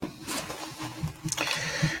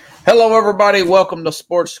Hello, everybody. Welcome to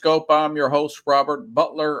Sports Scope. I'm your host, Robert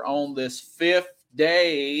Butler, on this fifth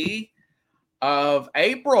day of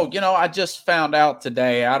April. I just found out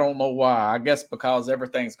today. I don't know why. I guess because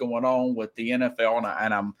everything's going on with the NFL,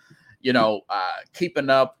 and I'm,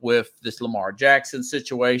 keeping up with this Lamar Jackson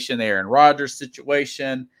situation, the Aaron Rodgers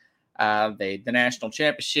situation, the national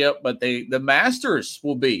championship, but the Masters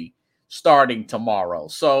will be starting tomorrow.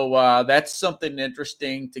 So that's something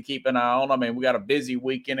interesting to keep an eye on. I mean, we got a busy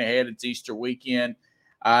weekend ahead. It's Easter weekend.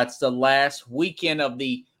 It's the last weekend of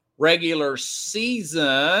the regular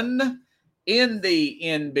season in the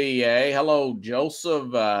NBA. Hello,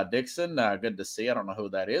 Joseph Dixon. Good to see you. I don't know who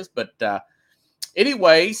that is. But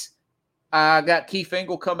anyways, I got Keith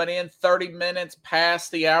Engle coming in 30 minutes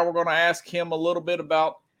past the hour. We're going to ask him a little bit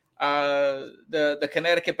about the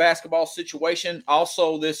Connecticut basketball situation.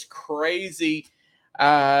 Also, this crazy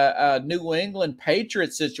New England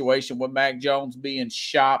Patriots situation with Mac Jones being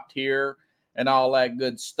shopped here and all that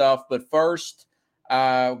good stuff. But first,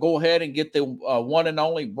 go ahead and get the one and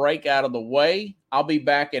only break out of the way. I'll be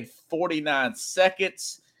back in 49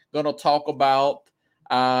 seconds. Going to talk about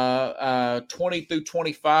 20 through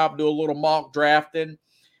 25, do a little mock drafting.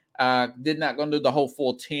 Did not going to do the whole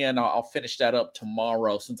full 10. I'll finish that up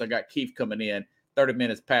tomorrow since I got Keith coming in 30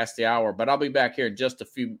 minutes past the hour. But I'll be back here in just a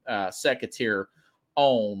few seconds here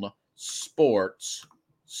on Sports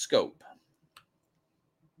Scope.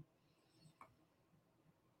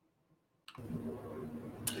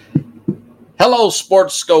 Hello,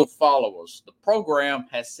 Sports Scope followers. The program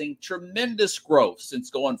has seen tremendous growth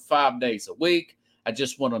since going 5 days a week. I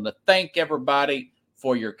just wanted to thank everybody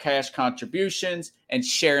for your cash contributions and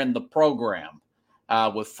sharing the program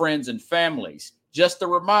with friends and families. Just a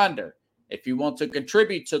reminder, if you want to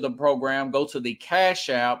contribute to the program, go to the Cash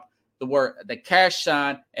App, the cash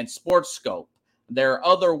sign, and Sports Scope. There are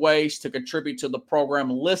other ways to contribute to the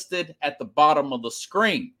program listed at the bottom of the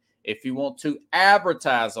screen. If you want to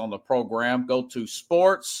advertise on the program, go to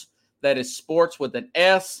Sports, that is Sports with an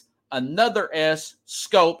S, another S,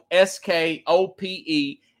 Scope,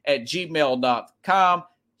 SKOPE, at gmail.com,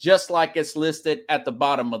 just like it's listed at the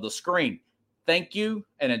bottom of the screen. Thank you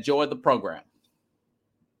and enjoy the program.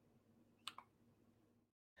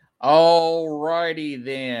 All righty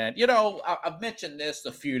then. I've mentioned this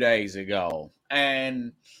a few days ago,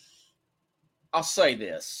 and I'll say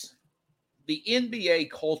this. The NBA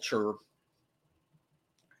culture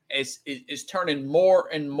is turning more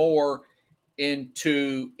and more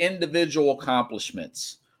into individual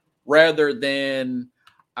accomplishments rather than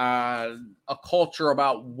a culture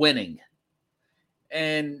about winning.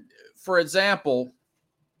 And for example,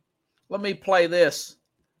 let me play this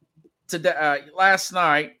today. Last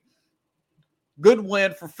night, good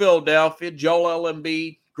win for Philadelphia. Joel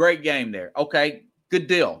Embiid, great game there. Okay, good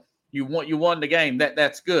deal. You won the game.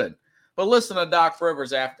 That's good. But listen to Doc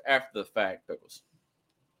Rivers after the fact. The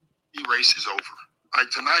race is over. Like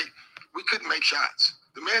tonight, we couldn't make shots.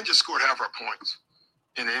 The man just scored half our points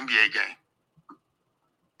in the NBA game.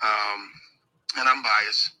 And I'm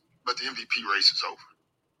biased, but the MVP race is over.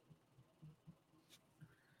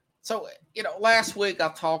 So, last week I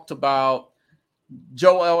talked about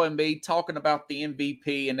Joel Embiid talking about the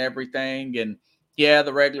MVP and everything. And, yeah,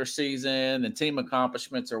 the regular season and team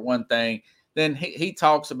accomplishments are one thing. Then he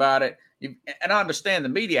talks about it. And I understand the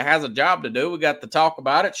media has a job to do. We got to talk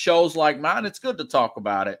about it. Shows like mine, it's good to talk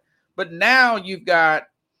about it. But now you've got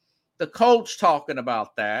the coach talking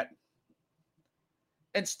about that.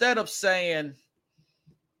 Instead of saying,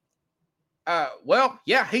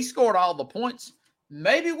 he scored all the points.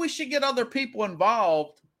 Maybe we should get other people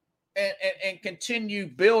involved and continue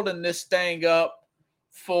building this thing up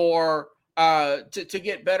for to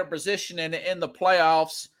get better position in the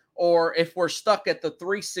playoffs. Or if we're stuck at the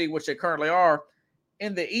 3 seed, which they currently are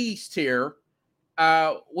in the East here,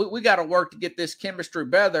 we got to work to get this chemistry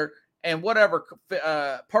better. And whatever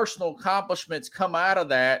personal accomplishments come out of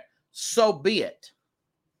that, so be it.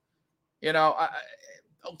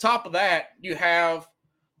 On top of that, you have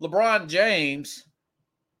LeBron James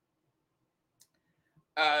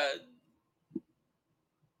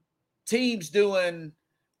teams doing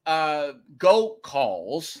GOAT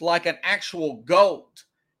calls, like an actual GOAT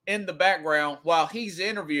in the background while he's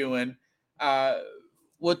interviewing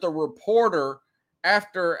with the reporter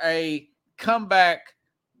after a comeback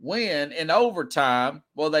win in overtime.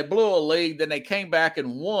 Well, they blew a lead, then they came back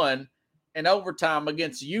and won in overtime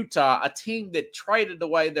against Utah, a team that traded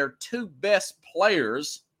away their 2 best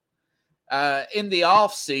players in the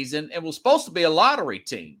offseason and was supposed to be a lottery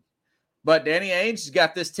team. But Danny Ainge has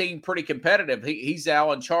got this team pretty competitive. He's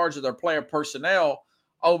now in charge of their player personnel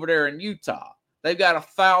over there in Utah. They've got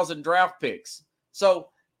 1,000 draft picks.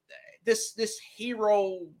 So this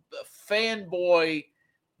hero fanboy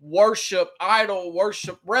worship, idol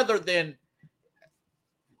worship, rather than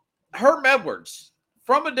Herm Edwards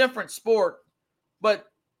from a different sport. But,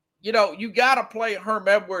 you got to play Herm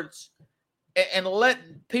Edwards and let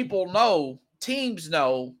people know, teams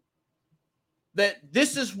know, that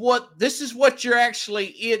this is what you're actually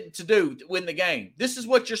in to do to win the game. This is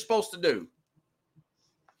what you're supposed to do.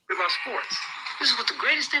 About sports. This is what the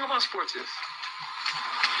greatest thing about sports is.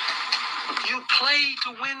 You play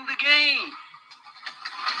to win the game.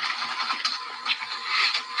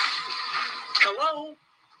 Hello?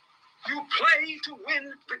 You play to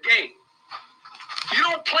win the game. You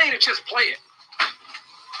don't play to just play it.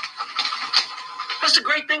 That's the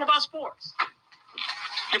great thing about sports.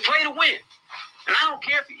 You play to win. And I don't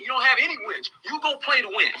care if you don't have any wins. You go play to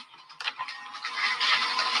win.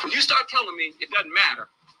 When you start telling me it doesn't matter,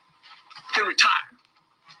 then retire.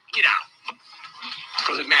 Get out.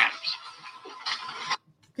 Because it matters.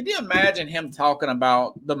 Can you imagine him talking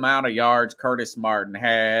about the amount of yards Curtis Martin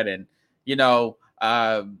had? And, we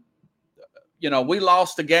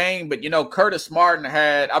lost the game, but, Curtis Martin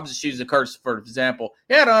had, I'm just using Curtis for example,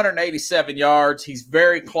 he had 187 yards. He's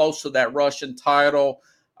very close to that rushing title.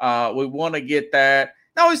 We want to get that.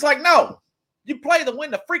 No, he's like, no, you play to win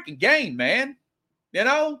the freaking game, man.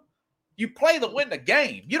 You play to win the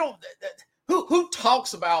game. You don't, who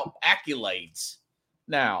talks about accolades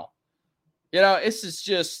now? This is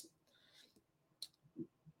just,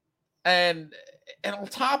 and on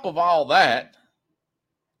top of all that,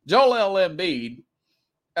 Joel Embiid,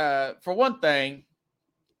 for one thing,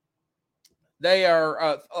 they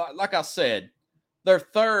are, like I said, they're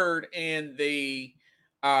third in the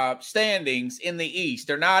standings in the East.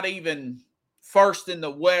 They're not even first in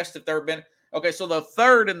the West if they've been. Okay, so the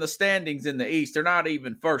third in the standings in the East. They're not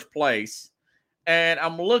even first place. And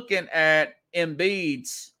I'm looking at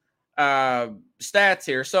Embiid's stats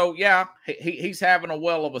here. So, yeah, he's having a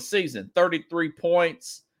well of a season. 33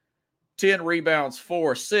 points, 10 rebounds,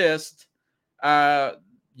 4 assists.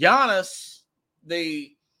 Giannis,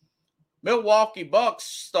 the Milwaukee Bucks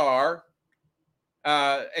star,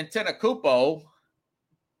 Antetokounmpo,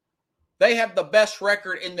 they have the best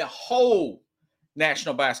record in the whole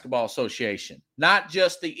National Basketball Association, not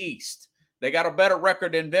just the East. They got a better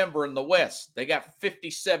record than Denver in the West. They got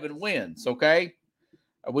 57 wins, okay?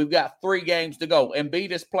 We've got 3 games to go.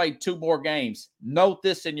 Embiid has played 2 more games. Note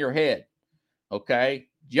this in your head, okay?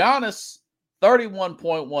 Giannis,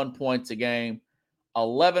 31.1 points a game,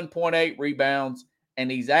 11.8 rebounds,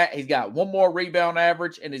 and he's got 1 more rebound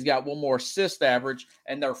average, and he's got 1 more assist average,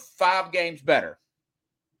 and they're 5 games better.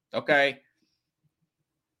 Okay,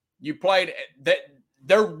 you played that.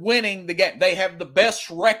 They're winning the game. They have the best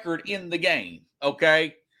record in the game.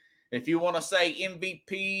 Okay, if you want to say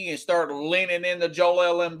MVP and start leaning into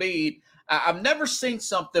Joel Embiid, I've never seen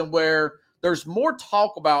something where there's more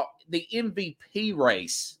talk about the MVP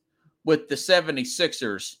race with the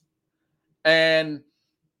 76ers and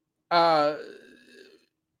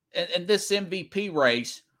this MVP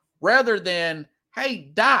race rather than,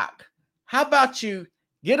 hey, Doc, how about you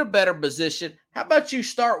get a better position? How about you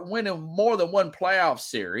start winning more than 1 playoff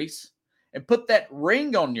series and put that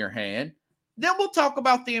ring on your hand? Then we'll talk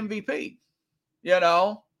about the MVP,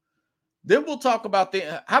 Then we'll talk about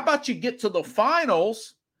how about you get to the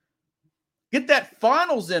finals, get that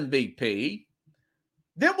finals MVP.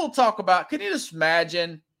 Then we'll talk about, can you just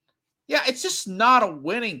imagine? Yeah, it's just not a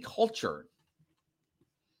winning culture.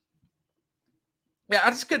 Yeah,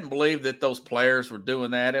 I just couldn't believe that those players were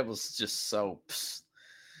doing that. It was just so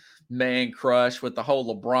man crush with the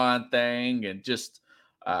whole LeBron thing and just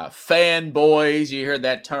fanboys. You hear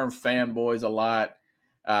that term fanboys a lot,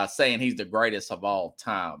 saying he's the greatest of all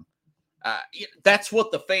time. That's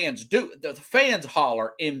what the fans do. The fans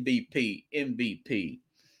holler MVP, MVP.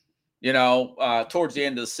 Towards the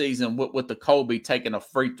end of the season with the Kobe taking a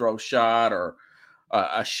free throw shot or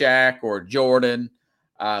a Shaq or Jordan,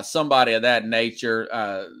 somebody of that nature,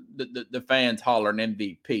 the fans hollering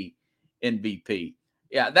MVP, MVP.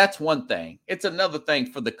 Yeah, that's one thing. It's another thing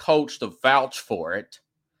for the coach to vouch for it,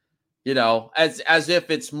 as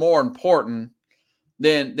if it's more important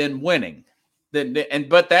than winning.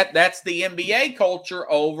 But that's the NBA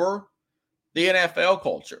culture over the NFL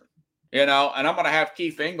culture, And I'm going to have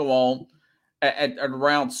Keith Ingle on at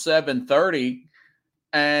around 7:30,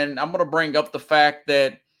 and I'm going to bring up the fact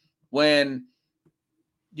that when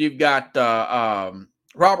you've got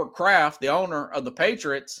Robert Kraft, the owner of the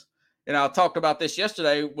Patriots. I talked about this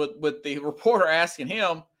yesterday with the reporter asking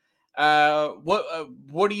him,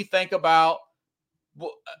 what do you think about,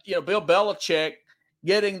 Bill Belichick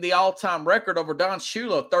getting the all-time record over Don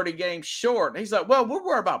Shula, 30 games short. He's like, well, we're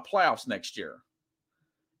worried about playoffs next year.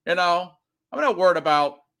 I'm not worried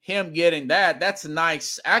about him getting that. That's a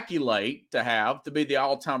nice accolade to have, to be the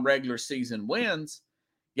all-time regular season wins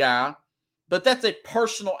guy. But that's a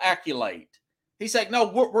personal accolade. He's like, no,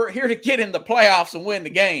 we're here to get in the playoffs and win the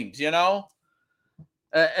games,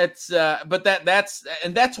 but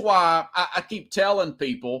that's why I keep telling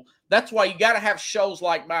people, that's why you got to have shows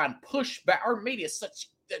like mine push back. Our media is such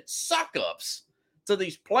suck ups to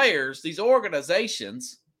these players, these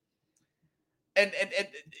organizations, and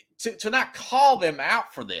to not call them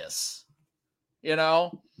out for this,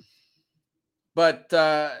 But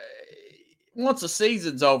once the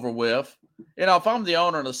season's over with, if I'm the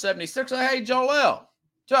owner of the 76ers, hey, Joel,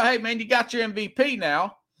 hey, man, you got your MVP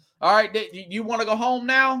now. All right, you want to go home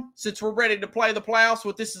now since we're ready to play the playoffs,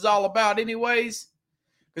 what this is all about anyways?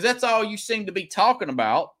 Because that's all you seem to be talking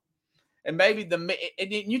about. And maybe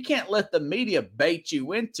you can't let the media bait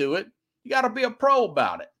you into it. You got to be a pro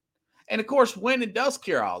about it. And, of course, winning does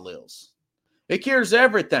cure all ills. It cures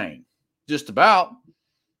everything, just about,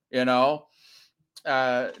 not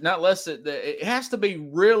less. It has to be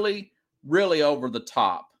really, really over the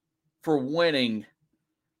top for winning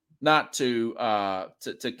not to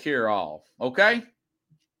cure all. Okay?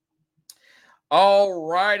 All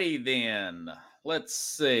righty then. Let's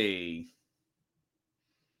see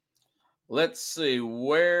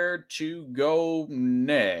where to go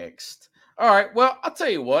next. All right, well, I'll tell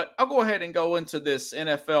you what. I'll go ahead and go into this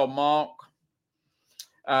NFL mock.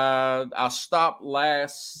 I stopped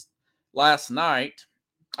last night.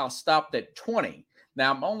 I stopped at 20.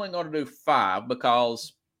 Now, I'm only going to do 5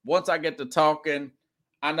 because once I get to talking,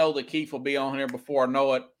 I know that Keith will be on here before I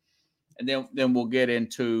know it. And then we'll get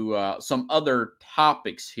into some other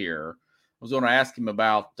topics here. I was going to ask him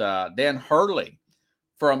about Dan Hurley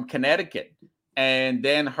from Connecticut. And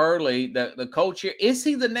Dan Hurley, the coach here, is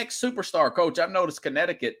he the next superstar coach? I've noticed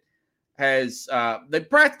Connecticut has they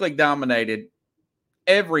practically dominated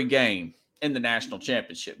every game in the national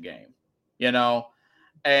championship game,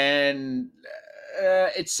 and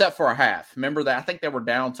except for a half. Remember that? I think they were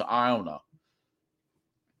down to Iona.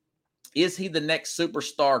 Is he the next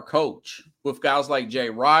superstar coach with guys like Jay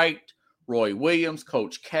Wright, Roy Williams,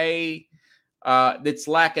 Coach K? That's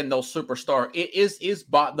lacking those superstars. It is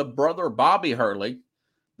the brother Bobby Hurley,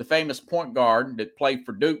 the famous point guard that played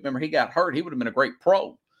for Duke. Remember, he got hurt. He would have been a great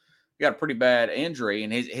pro. He got a pretty bad injury,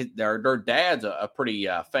 and their dad's a pretty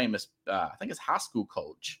famous, I think it's high school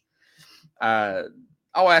coach. I'll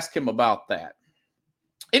ask him about that.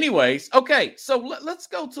 Anyways, okay, so let's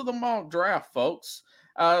go to the mock draft, folks.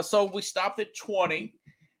 So we stopped at 20,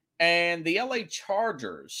 and the LA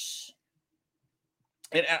Chargers,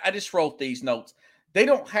 and I just wrote these notes. They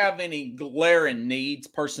don't have any glaring needs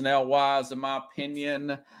personnel-wise, in my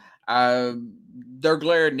opinion. Their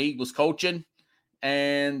glaring need was coaching,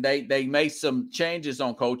 and they made some changes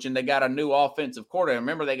on coaching. They got a new offensive coordinator.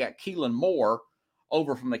 Remember, they got Keelan Moore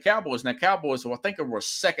over from the Cowboys. Now, Cowboys, I think they were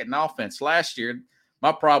second in offense last year.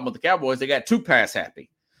 My problem with the Cowboys, they got too pass happy.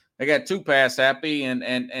 And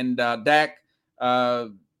Dak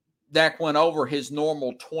went over his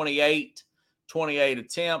normal 28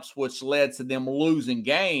 attempts, which led to them losing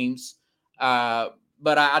games. But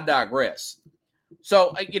I digress.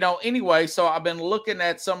 So, anyway, so I've been looking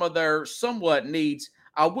at some of their somewhat needs.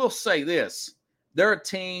 I will say this. They're a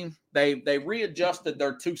team, they readjusted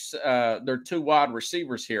their two wide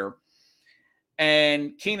receivers here.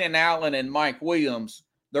 And Keenan Allen and Mike Williams,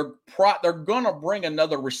 they're going to bring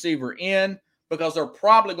another receiver in because they're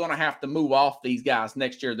probably going to have to move off these guys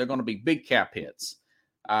next year. They're going to be big cap hits.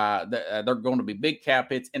 They're going to be big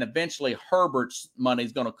cap hits, and eventually Herbert's money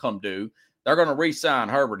is going to come due. They're going to re-sign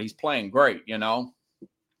Herbert. He's playing great,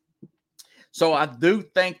 So I do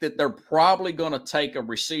think that they're probably going to take a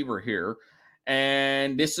receiver here,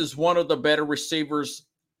 and this is one of the better receivers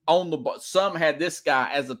on the – some had this guy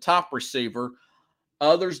as a top receiver.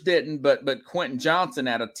 Others didn't, but Quentin Johnson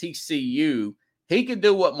out of TCU, he can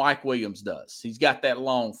do what Mike Williams does. He's got that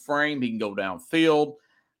long frame. He can go downfield.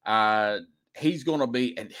 He's going to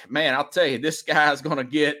be – and man, I'll tell you, this guy's going to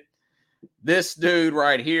get this dude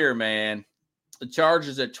right here, man. The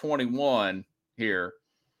Chargers at 21 here.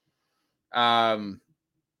 They're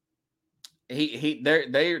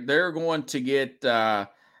going to get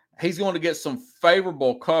he's going to get some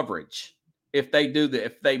favorable coverage if they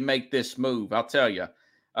make this move. I'll tell you,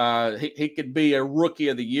 he could be a rookie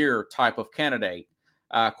of the year type of candidate.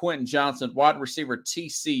 Quentin Johnson, wide receiver,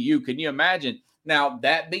 TCU. Can you imagine? Now,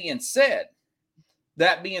 that being said,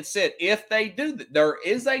 if they do that, there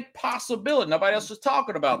is a possibility. Nobody else was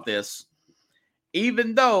talking about this.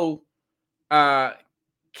 Even though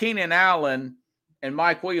Keenan Allen and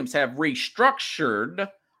Mike Williams have restructured.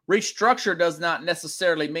 Restructure does not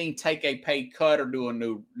necessarily mean take a pay cut or do a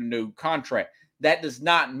new contract. That does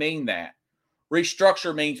not mean that.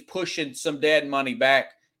 Restructure means pushing some dead money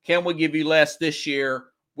back. Can we give you less this year?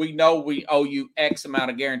 We know we owe you X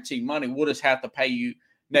amount of guaranteed money. We'll just have to pay you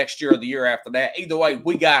next year or the year after that. Either way,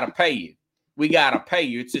 we got to pay you. We got to pay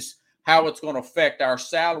you. It's just how it's going to affect our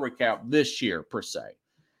salary cap this year, per se.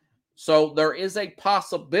 So there is a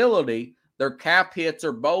possibility their cap hits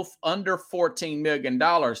are both under $14 million.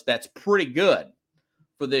 That's pretty good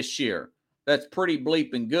for this year. That's pretty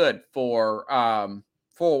bleeping good for a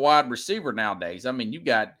wide receiver nowadays. I mean, you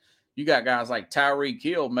got guys like Tyreek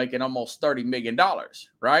Hill making almost $30 million,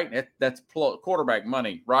 right? That's quarterback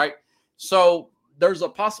money, right? So there's a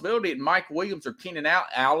possibility that Mike Williams or Keenan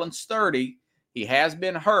Allen's 30. He has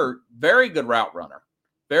been hurt. Very good route runner.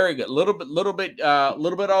 Very good. Little bit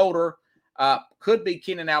older. Could be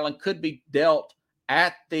Keenan Allen. Could be dealt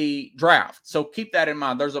at the draft. So keep that in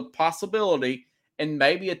mind. There's a possibility, and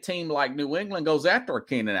maybe a team like New England goes after a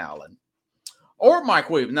Keenan Allen or Mike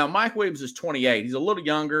Williams. Now, Mike Williams is 28. He's a little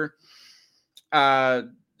younger.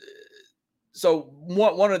 So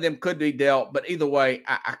one of them could be dealt. But either way,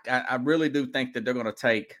 I really do think that they're going to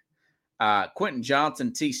take Quentin Johnson,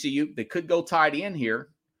 TCU. They could go tight end here.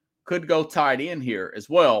 As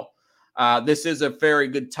well. This is a very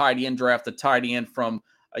good tight end draft. The tight end from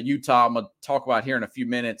Utah, I'm going to talk about here in a few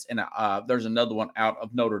minutes. And there's another one out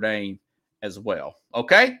of Notre Dame as well.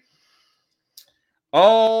 Okay?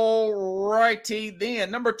 All righty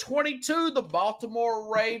then. Number 22, the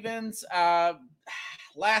Baltimore Ravens.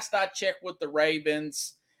 Last I checked with the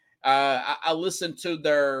Ravens, I listened to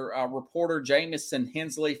their reporter, Jamison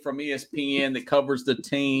Hensley from ESPN that covers the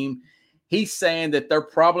team. He's saying that they're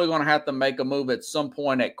probably going to have to make a move at some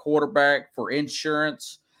point at quarterback for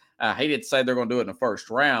insurance. He didn't say they're going to do it in the first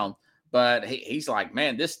round, but he's like,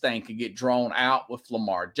 man, this thing could get drawn out with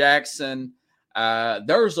Lamar Jackson.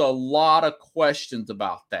 There's a lot of questions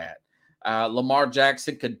about that. Lamar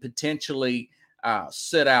Jackson could potentially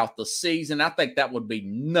sit out the season. I think that would be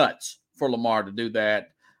nuts for Lamar to do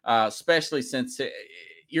that, especially since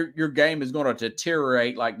your game is going to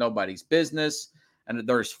deteriorate like nobody's business. And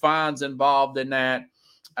there's fines involved in that.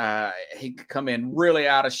 He could come in really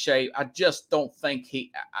out of shape. I just don't think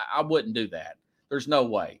I wouldn't do that. There's no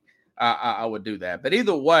way I would do that. But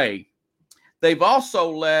either way, they've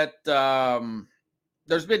also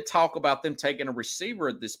there's been talk about them taking a receiver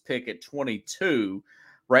at this pick at 22.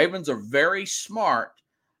 Ravens are very smart.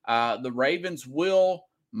 The Ravens will,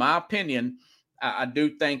 my opinion, I do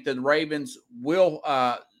think that the Ravens will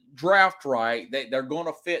draft right. They're going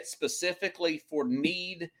to fit specifically for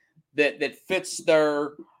need that fits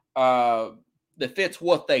their that fits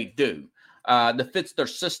what they do, that fits their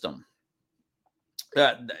system.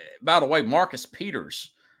 By the way, Marcus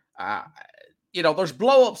Peters, there's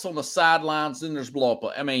blow-ups on the sidelines, and there's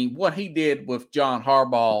blow-up. I mean, what he did with John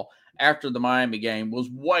Harbaugh after the Miami game was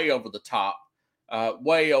way over the top,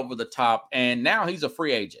 and now he's a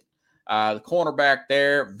free agent. The cornerback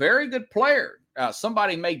there, very good player.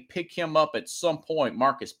 Somebody may pick him up at some point.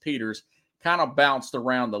 Marcus Peters kind of bounced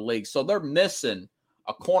around the league. So they're missing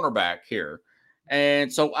a cornerback here.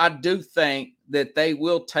 And so I do think that they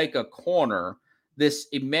will take a corner. This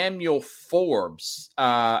Emmanuel Forbes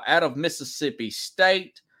out of Mississippi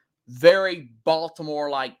State, very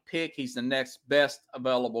Baltimore-like pick. He's the next best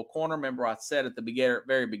available corner. Remember, I said at the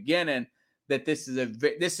very beginning that this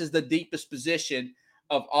is the deepest position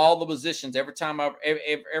of all the positions.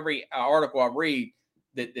 Every article I read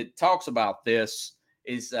that talks about this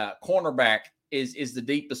is cornerback is the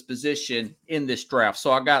deepest position in this draft.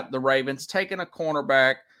 So I got the Ravens taking a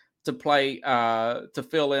cornerback to play to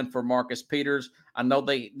fill in for Marcus Peters. I know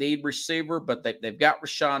they need receiver, but they've got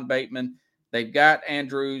Rashawn Bateman. They've got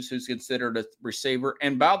Andrews, who's considered a receiver.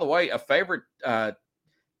 And by the way, a favorite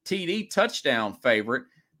TD touchdown favorite,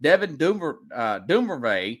 Devin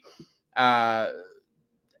Duvernay.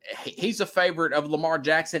 He's a favorite of Lamar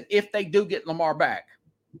Jackson if they do get Lamar back.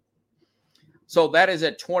 So that is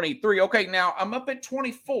at 23. Okay, now I'm up at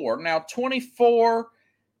 24. Now 24,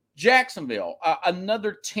 Jacksonville,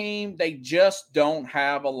 another team. They just don't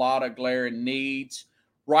have a lot of glaring needs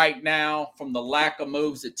right now from the lack of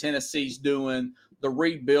moves that Tennessee's doing, the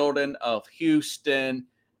rebuilding of Houston,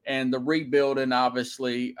 and the rebuilding,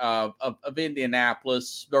 obviously, of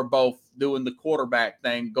Indianapolis. They're both doing the quarterback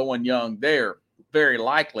thing, going young there, very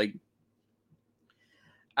likely.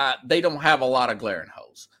 They don't have a lot of glaring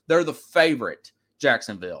holes. They're the favorite,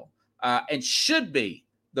 Jacksonville, and should be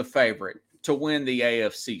the favorite to win the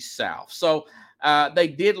AFC South. So they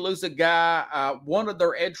did lose a guy, one of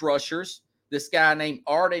their edge rushers this guy named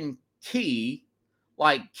Arden Key,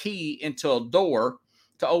 like key into a door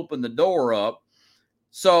to open the door up.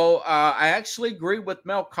 So I actually agree with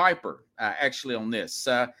Mel Kiper actually on this.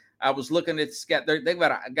 I was looking at this guy. They've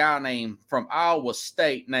got a guy named from Iowa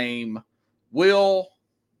State named Willie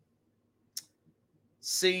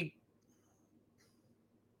C.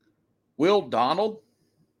 Donald,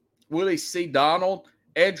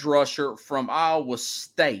 edge rusher from Iowa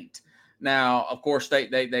State. Now, of course,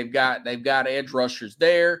 they've got edge rushers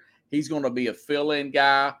there. He's going to be a fill-in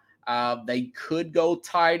guy. They could go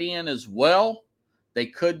tight end as well. They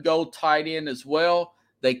could go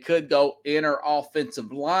inner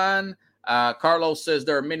offensive line. Carlos says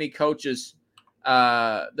there are many coaches.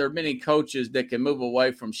 That can move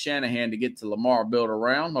away from Shanahan to get to Lamar, build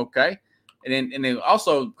around. Okay, and then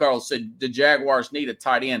also Carlos said the Jaguars need a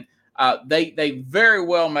tight end. They very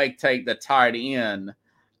well may take the tight end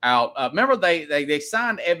out. Remember they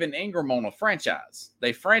signed Evan Ingram on a franchise.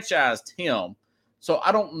 They franchised him. So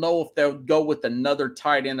I don't know if they'll go with another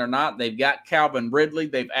tight end or not. They've got Calvin Ridley.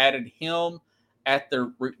 They've added him at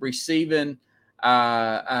the receiving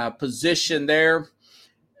position there.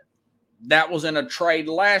 That was in a trade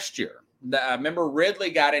last year. Remember,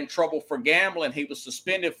 Ridley got in trouble for gambling. He was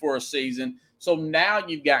suspended for a season. So now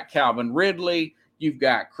you've got Calvin Ridley. You've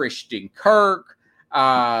got Christian Kirk.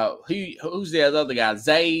 Who's the other guy?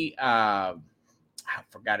 Zay. I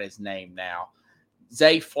forgot his name now.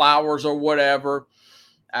 Zay Flowers or whatever.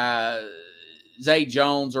 Zay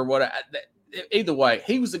Jones or whatever. Either way,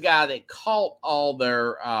 he was the guy that caught all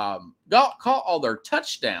their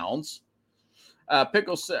touchdowns.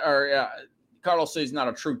 Carlos says he's not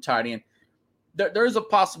a true tight end. There's a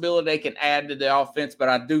possibility they can add to the offense, but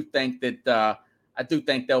I do think they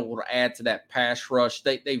will add to that pass rush.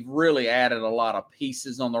 They've really added a lot of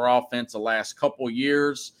pieces on their offense the last couple of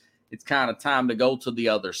years. It's kind of time to go to the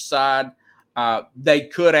other side. They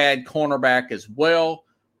could add cornerback as well,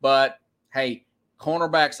 but hey,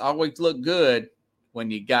 cornerbacks always look good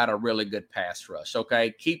when you got a really good pass rush.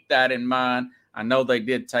 Okay, keep that in mind. I know they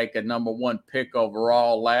did take a number 1 pick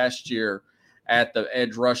overall last year at the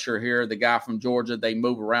edge rusher here, the guy from Georgia. They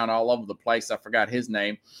move around all over the place. I forgot his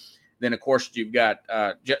name. Then, of course, you've got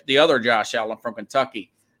the other Josh Allen from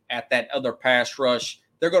Kentucky at that other pass rush.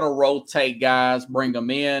 They're going to rotate guys, bring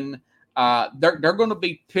them in. They're going to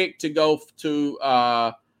be picked to go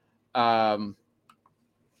a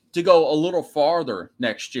little farther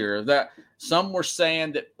next year. That some were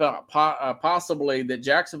saying that possibly that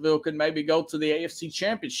Jacksonville could maybe go to the AFC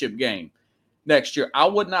Championship game next year. I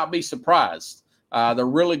would not be surprised. They're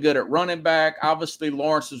really good at running back. Obviously,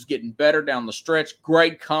 Lawrence was getting better down the stretch.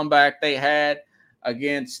 Great comeback they had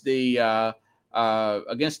against the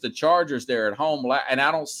Chargers there at home, and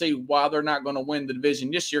I don't see why they're not going to win the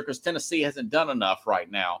division this year because Tennessee hasn't done enough right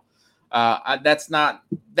now. That's my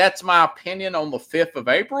opinion on the 5th of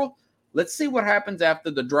April. Let's see what happens after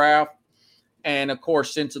the draft and, of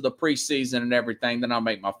course, into the preseason and everything. Then I'll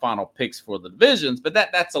make my final picks for the divisions. But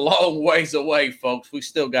that's a long ways away, folks. We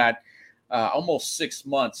still got almost 6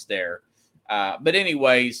 months there. But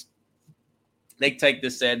anyways, they take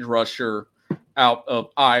this edge rusher out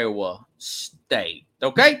of Iowa State.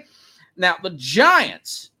 Okay? Now, the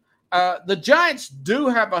Giants do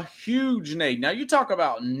have a huge need. Now, you talk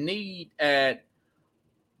about need at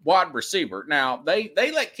wide receiver. Now, they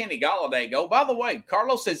let Kenny Golladay go. By the way,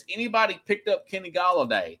 Carlos says anybody picked up Kenny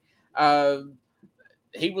Golladay.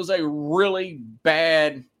 He was a really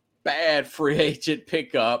bad free agent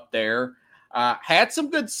pickup there. Had some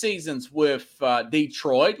good seasons with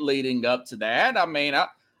Detroit leading up to that. I mean, I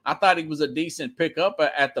thought he was a decent pickup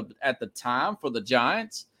at the time for the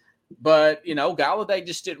Giants. But, Golladay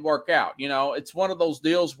just didn't work out. It's one of those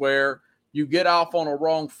deals where you get off on a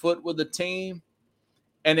wrong foot with the team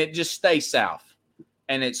and it just stays south.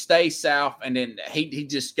 And it stays south. And then he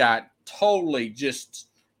just got totally just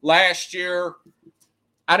last year.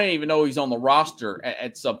 I didn't even know he's on the roster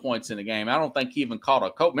at some points in the game. I don't think he even caught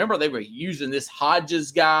a coach. Remember, they were using this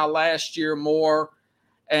Hodges guy last year more.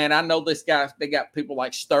 And I know this guy, they got people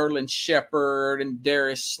like Sterling Shepard and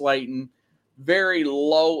Darius Slayton. Very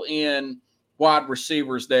low-end wide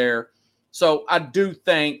receivers there. So I do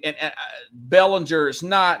think, and Bellinger is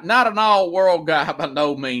not an all-world guy by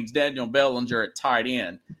no means, Daniel Bellinger at tight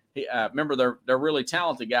end. Remember, their really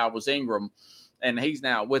talented guy was Ingram, and he's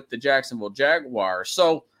now with the Jacksonville Jaguars.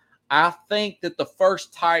 So I think that the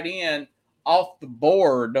first tight end off the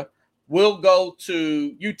board will go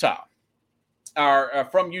to Utah, or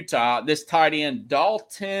from Utah, this tight end,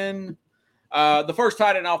 Dalton. The first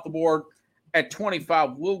tight end off the board at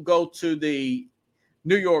 25 will go to the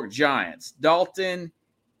New York Giants, Dalton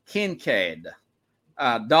Kincaid.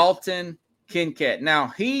 Kincaid.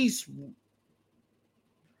 Now, they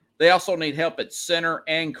also need help at center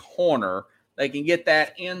and corner. They can get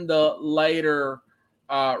that in the later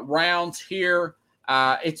rounds here.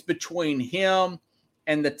 It's between him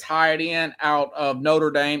and the tight end out of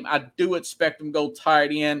Notre Dame. I do expect him to go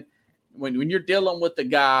tight end. When you're dealing with the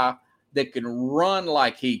guy that can run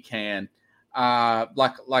like he can,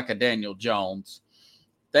 like a Daniel Jones,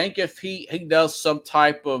 think if he does some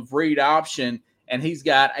type of read option and he's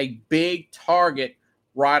got a big target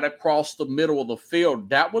right across the middle of the field,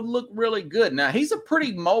 that would look really good. Now, he's a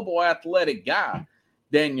pretty mobile, athletic guy,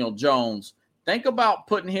 Daniel Jones. Think about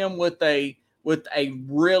putting him with a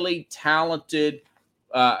really talented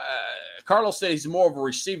Carlos said he's more of a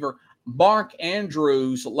receiver, Mark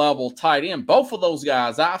Andrews level tight end. Both of those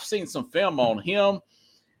guys, I've seen some film on him.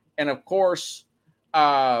 And, of course,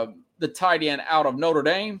 the tight end out of Notre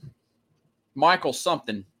Dame, Michael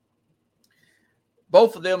something.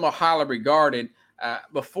 Both of them are highly regarded.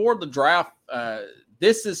 Before the draft,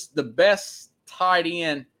 this is the best tight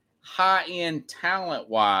end, high-end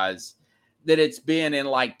talent-wise, that it's been in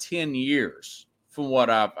like 10 years from what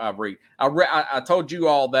I've read. I told you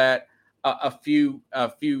all that a few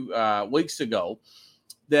weeks ago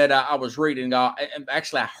that I was reading.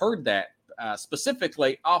 Actually, I heard that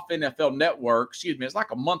specifically off NFL Network. Excuse me, it's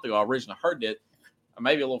like a month ago I originally heard it,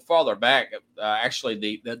 maybe a little farther back.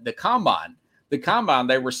 Actually, the Combine. The Combine,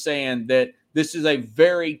 they were saying that this is a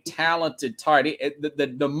very talented tight end.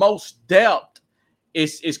 The most depth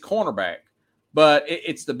is cornerback, but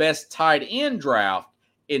it's the best tight end draft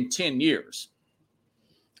in 10 years.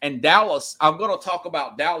 And Dallas, I'm going to talk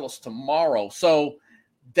about Dallas tomorrow. So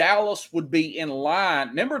Dallas would be in line.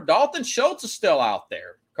 Remember, Dalton Schultz is still out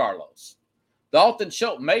there, Carlos. Dalton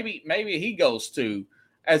Schultz, maybe he goes to,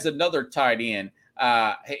 as another tight end,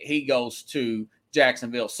 he goes to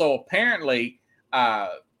Jacksonville. So apparently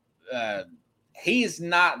he is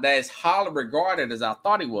not as highly regarded as I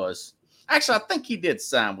thought he was. Actually, I think he did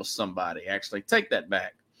sign with somebody, actually. Take that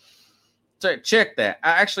back. Check that.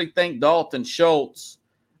 I actually think Dalton Schultz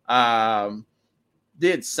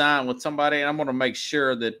did sign with somebody, and I'm going to make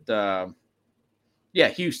sure that,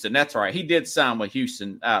 Houston. That's right. He did sign with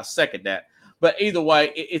Houston. Second that. But either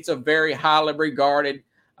way, it's a very highly regarded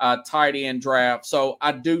tight end draft. So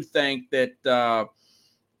I do think that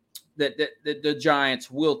the Giants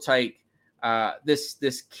will take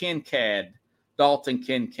this Kincaid, Dalton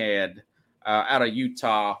Kincaid, out of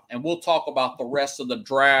Utah, and we'll talk about the rest of the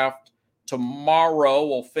draft tomorrow.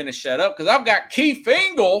 We'll finish that up because I've got Keith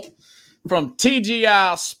Engel from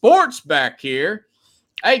TGI Sports back here.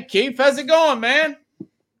 Hey, Keith, how's it going, man?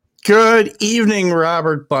 Good evening,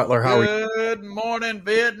 Robert Butler. How are you? Good morning,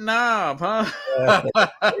 Vietnam, huh?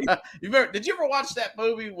 Did you ever watch that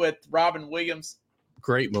movie with Robin Williams?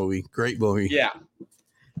 Great movie.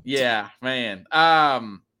 Yeah, man.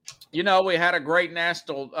 We had a great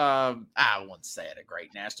national. I wouldn't say it a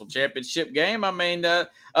great national championship game. I mean,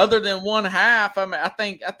 other than one half, I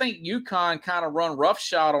think UConn kind of run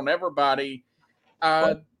roughshod on everybody.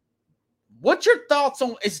 What's your thoughts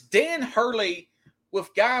on is Dan Hurley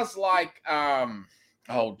with guys like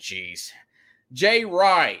Jay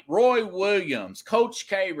Wright, Roy Williams, Coach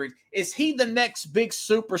K? Is he the next big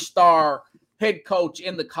superstar head coach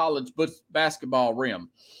in the college basketball rim?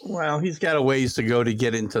 Well, he's got a ways to go to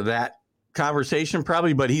get into that conversation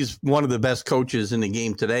probably, but he's one of the best coaches in the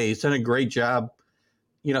game today. He's done a great job.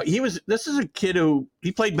 This is a kid who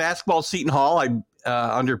he played basketball at Seton Hall.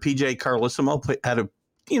 Under PJ Carlesimo, had a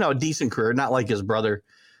decent career, not like his brother.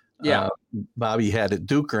 Bobby had at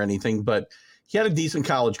Duke or anything, but he had a decent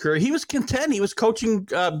college career. He was content. He was coaching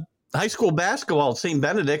high school basketball at St.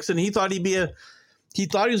 Benedict's, and he thought he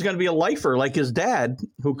was going to be a lifer like his dad,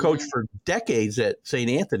 who coached for decades at St.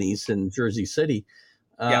 Anthony's in Jersey City.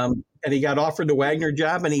 And he got offered the Wagner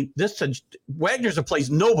job, and Wagner's a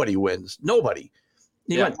place nobody wins. Nobody.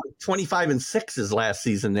 He went 25-6 his last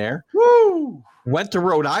season there. Woo! Went to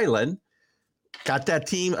Rhode Island, got that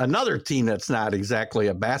team, another team that's not exactly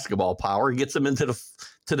a basketball power. He gets them into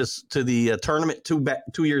the tournament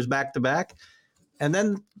 2 years back to back, and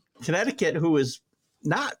then Connecticut, who is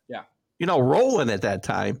not rolling at that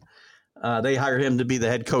time. They hired him to be the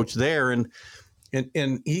head coach there, and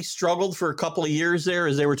he struggled for a couple of years there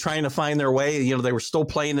as they were trying to find their way. They were still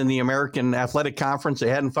playing in the American Athletic Conference. They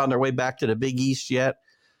hadn't found their way back to the Big East yet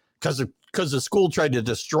because the school tried to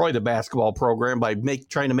destroy the basketball program by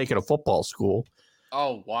trying to make it a football school.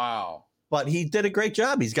 Oh, wow. But he did a great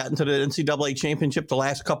job. He's gotten to the NCAA championship the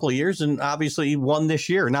last couple of years, and obviously he won this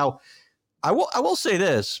year. Now, I will say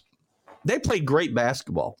this. They played great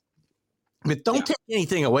basketball. But don't take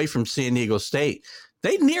anything away from San Diego State.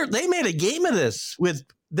 They made a game of this with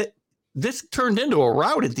this turned into a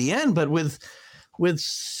rout at the end, but with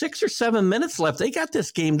 6 or 7 minutes left, they got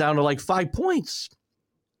this game down to like 5 points.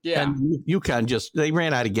 Yeah. And UConn they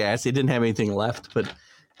ran out of gas. They didn't have anything left, but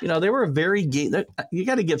they were a very game. You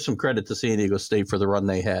got to give some credit to San Diego State for the run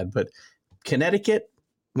they had, but Connecticut,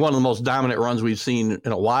 one of the most dominant runs we've seen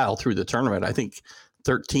in a while through the tournament. I think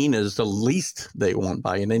 13 is the least they won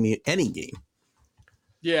by in any game.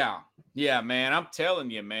 Yeah, man. I'm telling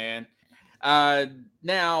you, man.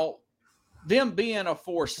 Now, them being a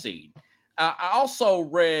 4 seed, I also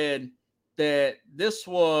read that this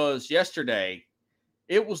was yesterday.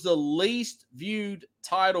 It was the least viewed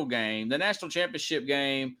title game, the national championship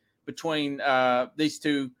game between these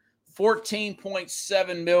two,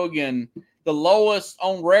 14.7 million, the lowest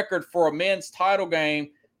on record for a men's title game.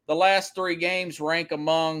 The last 3 games rank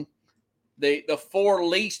among the 4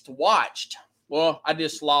 least watched. Well, I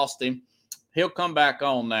just lost him. He'll come back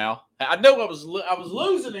on now. I knew I was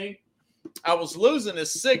losing him. I was losing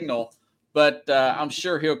his signal, but I'm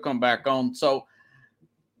sure he'll come back on. So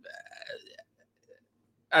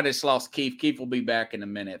I just lost Keith. Keith will be back in a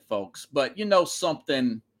minute, folks. But you know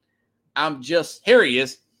something? Here he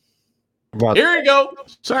is. Here you go.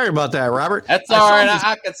 Sorry about that, Robert. That's all right.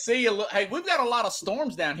 I could see you. Hey, we've got a lot of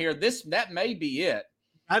storms down here. That may be it.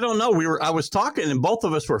 I don't know. I was talking, and both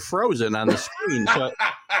of us were frozen on the screen. So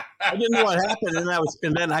I didn't know what happened,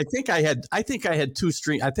 and then I think I had 2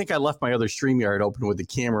 stream. I think I left my other StreamYard open with the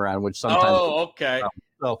camera on, which sometimes. Oh, okay.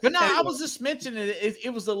 So, but no, I was just mentioning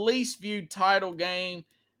it was the least viewed title game.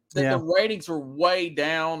 That the ratings were way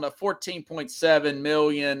down, 14.7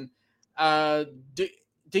 million.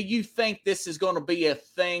 Do you think this is going to be a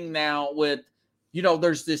thing now with,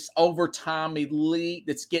 there's this overtime elite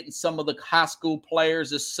that's getting some of the high school players,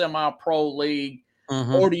 this semi-pro league?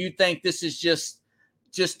 Mm-hmm. Or do you think this is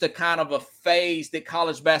just a kind of a phase that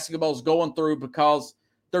college basketball is going through because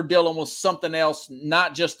they're dealing with something else,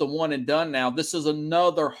 not just the one and done now? This is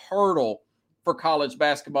another hurdle for college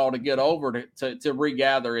basketball to get over to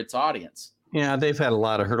regather its audience. Yeah, they've had a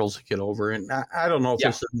lot of hurdles to get over, and I don't know if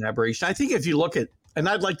this is an aberration. I think if you look at, and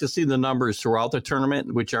I'd like to see the numbers throughout the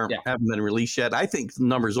tournament, which haven't been released yet. I think the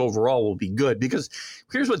numbers overall will be good because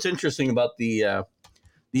here's what's interesting about the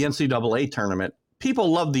NCAA tournament.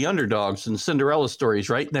 People love the underdogs and Cinderella stories,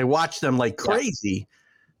 right? And they watch them like crazy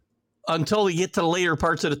until they get to the later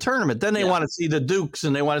parts of the tournament. Then they want to see the Dukes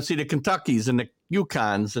and they want to see the Kentuckys and the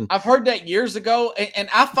UConns. And I've heard that years ago, and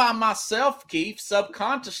I find myself, Keith,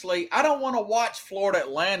 subconsciously, I don't want to watch Florida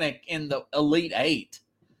Atlantic in the Elite 8.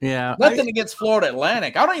 Yeah, nothing against Florida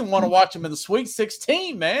Atlantic. I don't even want to watch them in the Sweet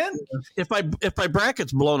 16, man. If my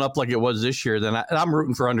bracket's blown up like it was this year, then I'm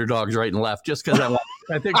rooting for underdogs right and left just because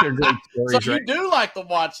I think they're great stories. So you do like to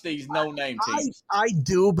watch these no-name teams? I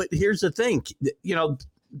do, but here's the thing.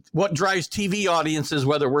 What drives TV audiences,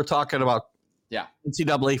 whether we're talking about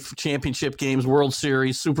NCAA championship games, World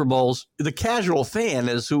Series, Super Bowls, the casual fan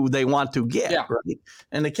is who they want to get, right?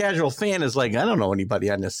 And the casual fan is like, I don't know anybody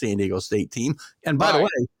on the San Diego State team. And by the way,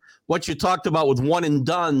 what you talked about with one and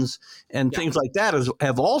dones and things like that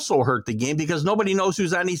have also hurt the game because nobody knows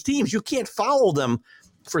who's on these teams. You can't follow them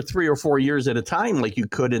for 3 or 4 years at a time like you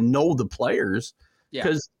could and know the players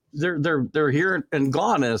because they're here and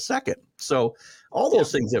gone in a second. So all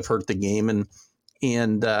those things have hurt the game. And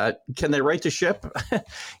can they right the ship?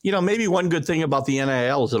 Maybe one good thing about the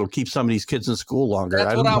NIL is it'll keep some of these kids in school longer.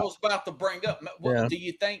 That's what I was about to bring up. Do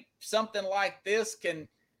you think something like this can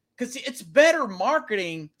 – because it's better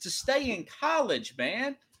marketing to stay in college,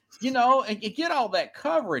 man, and you get all that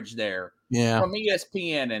coverage there from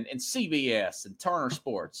ESPN and CBS and Turner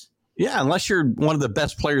Sports. Yeah, unless you're one of the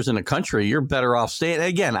best players in the country, you're better off staying.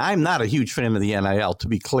 Again, I'm not a huge fan of the NIL, to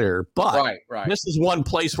be clear, but this is one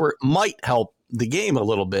place where it might help the game a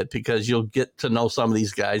little bit because you'll get to know some of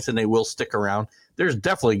these guys and they will stick around. There's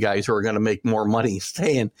definitely guys who are going to make more money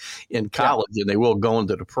staying in college than they will going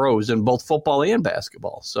to the pros in both football and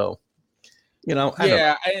basketball. So, and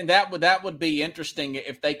that would be interesting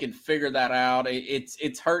if they can figure that out.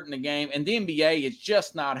 It's hurting the game, and the NBA is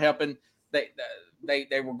just not helping.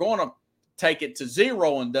 They were going to take it to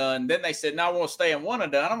 0 and done. Then they said, no, I want to stay in 1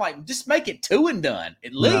 and done. I'm like, just make it 2 and done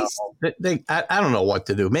at least. No, I don't know what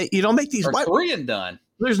to do. Make these or 3 and done.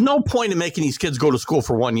 There's no point in making these kids go to school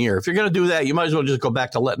for 1 year. If you're going to do that, you might as well just go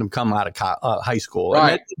back to letting them come out of high school.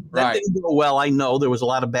 Right. That didn't go well. I know there was a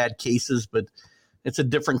lot of bad cases, but it's a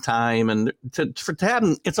different time. And to have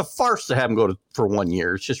them, it's a farce to have them go for 1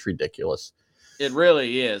 year. It's just ridiculous. It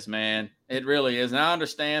really is, man. It really is. And I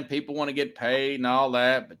understand people want to get paid and all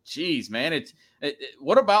that, but geez, man,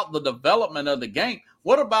 what about the development of the game?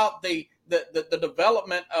 What about the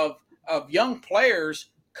development of young players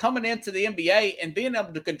coming into the NBA and being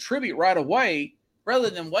able to contribute right away rather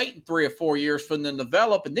than waiting 3 or 4 years for them to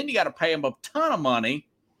develop. And then you got to pay them a ton of money.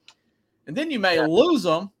 And then you may lose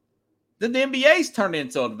them. Then the NBA's turned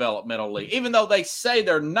into a developmental league, even though they say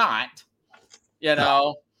they're not, you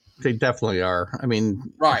know. They definitely are. I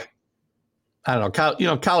mean, right. I don't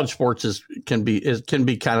know. College sports can be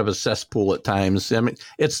kind of a cesspool at times. I mean,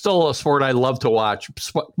 it's still a sport I love to watch,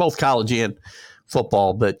 both college and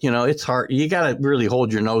football. But it's hard. You got to really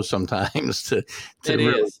hold your nose sometimes to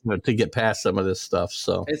get past some of this stuff.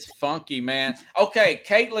 So it's funky, man. Okay,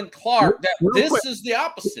 Caitlin Clark. This is the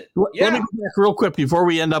opposite. Let me go back real quick before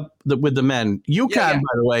we end up with the men. UConn,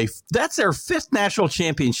 by the way, that's their 5th national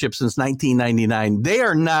championship since 1999. They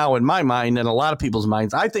are now, in my mind, and a lot of people's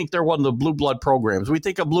minds, I think they're one of the blue blood programs. We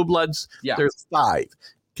think of blue bloods. Yeah. There's 5: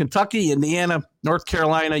 Kentucky, Indiana, North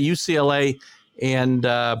Carolina, UCLA, and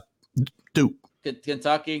Duke.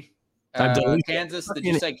 Kentucky, Kansas. Did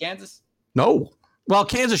you say Kansas? No. Well,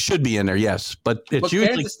 Kansas should be in there, yes, but usually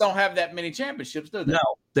Kansas don't have that many championships, do they? No,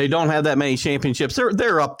 they don't have that many championships.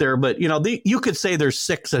 They're up there, but you could say there's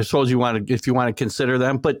 6. I suppose if you want to consider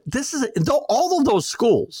them. But this is all of those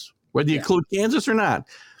schools, whether you include Kansas or not.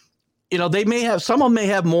 They may have, some of them may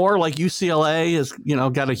have more. Like UCLA has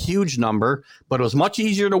got a huge number, but it was much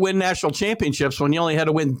easier to win national championships when you only had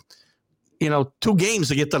to win 2 games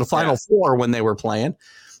to get to the Final Four when they were playing.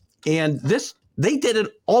 And they did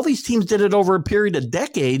it. All these teams did it over a period of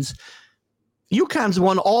decades. UConn's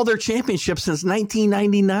won all their championships since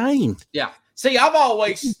 1999. Yeah. See, I've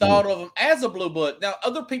always thought of them as a blue blood. Now,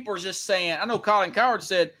 other people are just saying, I know Colin Cowherd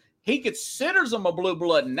said he considers them a blue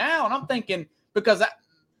blood now. And I'm thinking, because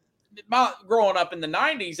growing up in the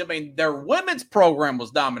 90s, I mean, their women's program was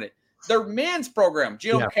dominant. Their men's program,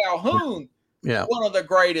 Jim Calhoun, one of the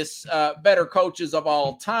greatest, better coaches of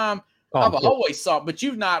all time. I've always thought, but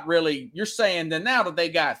you've not really. You're saying that now that they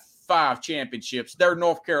got 5 championships, they're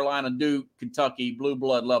North Carolina, Duke, Kentucky, blue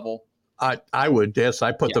blood level. I would, yes,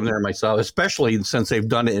 I put them there myself, especially since they've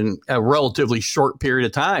done it in a relatively short period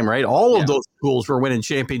of time, right? All of those schools were winning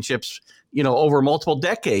championships, over multiple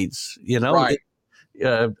decades. Right.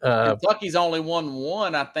 Kentucky's only won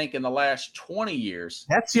 1, I think, in the last 20 years.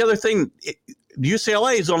 That's the other thing.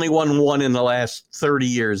 UCLA has only won 1 in the last 30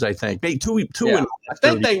 years, I think. Two. I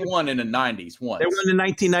think they won in the 90s once. They won in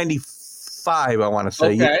 1995, I want to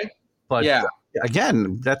say. Okay. But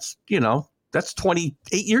again, that's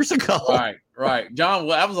 28 years ago. Right. John,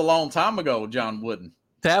 that was a long time ago, John Wooden.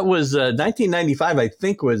 That was 1995, I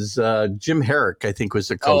think, was Jim Herrick, I think, was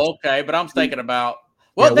the coach. Oh, okay. But I'm thinking about,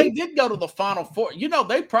 they did go to the Final Four.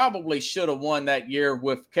 They probably should have won that year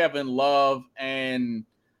with Kevin Love and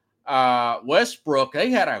Westbrook.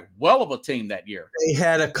 They had a well of a team that year. They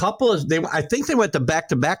had a couple of. I think they went to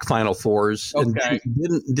back-to-back Final Fours. Okay.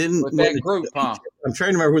 And didn't with that group, huh? I'm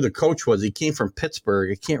trying to remember who the coach was. He came from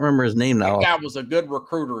Pittsburgh. I can't remember his name now. That guy was a good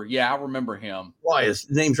recruiter. Yeah, I remember him. Boy, his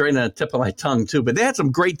name's right on the tip of my tongue too. But they had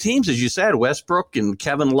some great teams, as you said, Westbrook and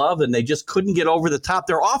Kevin Love, and they just couldn't get over the top.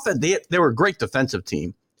 Their offense, they were a great defensive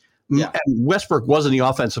team. Yeah. And Westbrook wasn't the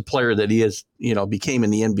offensive player that he became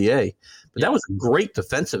in the NBA. But that was a great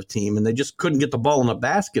defensive team, and they just couldn't get the ball in the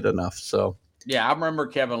basket enough. So I remember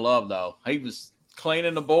Kevin Love, though. He was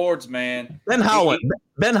cleaning the boards, man. Ben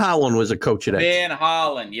Howland was a coach of that. Ben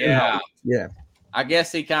Howland, yeah. Yeah. I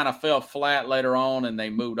guess he kind of fell flat later on, and they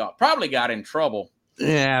moved on. Probably got in trouble.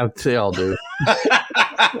 Yeah, they all do. They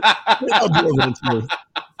all do eventually.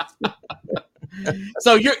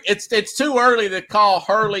 So it's too early to call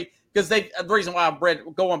Hurley, because the reason why I've read,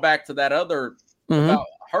 going back to that other about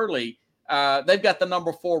Hurley, they've got the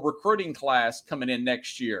number 4 recruiting class coming in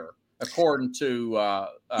next year, according to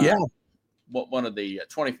one of the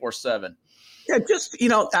 24/7. Yeah, just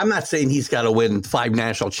I'm not saying he's got to win 5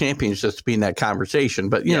 national championships to be in that conversation,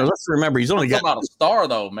 but let's remember he's only got not a star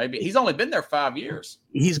though. Maybe he's only been there 5 years.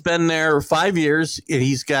 He's been there 5 years, and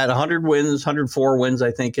he's got 100 wins, 104 wins,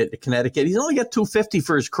 I think, at Connecticut. He's only got 250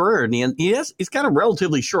 for his career, and he's got a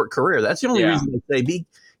relatively short career. That's the only reason I say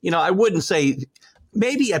I wouldn't say.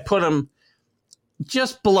 Maybe I put him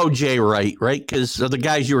just below Jay Wright, right? Because of the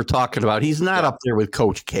guys you were talking about. He's not up there with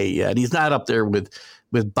Coach K yet. He's not up there with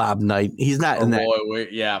Bob Knight. He's not in that.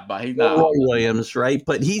 But he's not. Roy Williams, right?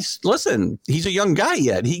 But he's a young guy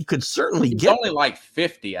yet. He could certainly he's only like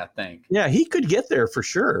 50, I think. Yeah, he could get there for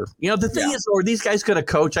sure. The thing is, or these guys could have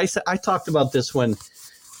coached. I talked about this when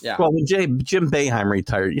Jim Boeheim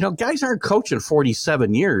retired. Guys aren't coaching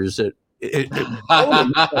 47 years at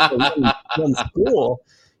one school.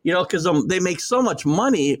 Because they make so much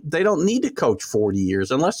money, they don't need to coach 40 years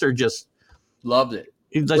unless they're just loved it.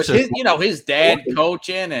 His dad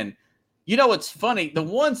coaching, and You know, it's funny. The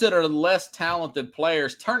ones that are less talented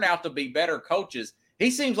players turn out to be better coaches. He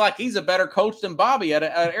seems like he's a better coach than Bobby at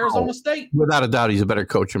Arizona State. Without a doubt, he's a better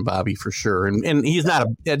coach than Bobby for sure. And he's not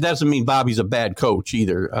it doesn't mean Bobby's a bad coach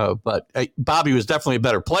either. But Bobby was definitely a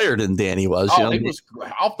better player than Danny was. Oh, he was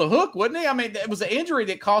off the hook, wasn't he? I mean, it was an injury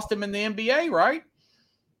that cost him in the NBA, right?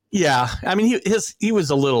 Yeah. I mean, he was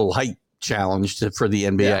a little height challenged for the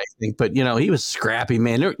NBA, Yeah. I think. But, he was scrappy,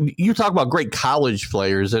 man. You talk about great college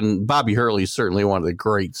players, and Bobby Hurley is certainly one of the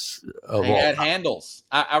greats of He all had time. handles.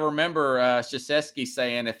 I remember Krzyzewski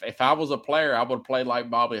saying, if I was a player, I would play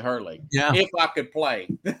like Bobby Hurley. Yeah. If I could play.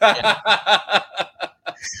 Well,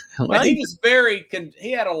 And he was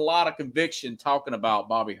he had a lot of conviction talking about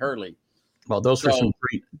Bobby Hurley. Well, those were some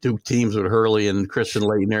great Duke teams with Hurley and Christian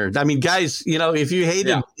Laettner. I mean, guys, if you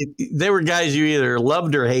hated, they were guys you either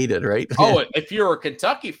loved or hated, right? Oh, if you're a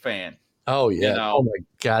Kentucky fan. Oh, yeah. Oh, my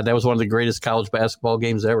God. That was one of the greatest college basketball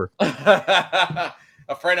games ever. A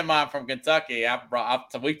friend of mine from Kentucky,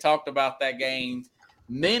 we talked about that game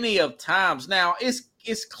many of times. Now, is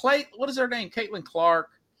Clay, what is her name? Caitlin Clark?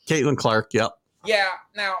 Caitlin Clark, yep. Yeah.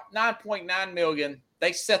 Now, 9.9 million.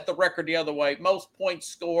 They set the record the other way. Most points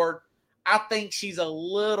scored. I think she's a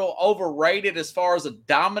little overrated as far as a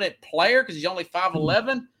dominant player because she's only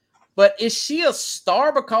 5'11". But is she a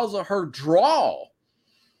star because of her draw?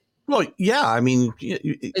 Well, yeah. I mean,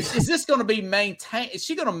 is this going to be maintained? Is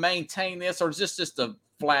she going to maintain this, or is this just a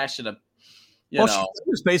flash in a? She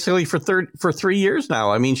was basically for 3 years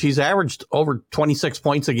now. I mean, she's averaged over 26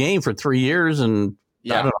 points a game for 3 years, and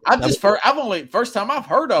yeah, first time I've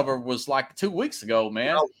heard of her was like 2 weeks ago,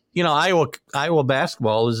 man. Iowa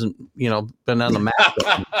basketball isn't been on the map,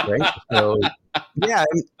 right? So yeah.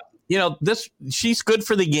 She's good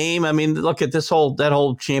for the game. I mean, look at that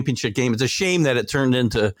whole championship game. It's a shame that it turned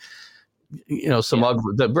into,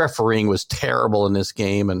 the refereeing was terrible in this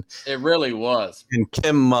game. And it really was. And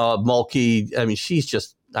Kim Mulkey, I mean,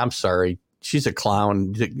 I'm sorry. She's a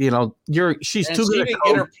clown. She's too good. She didn't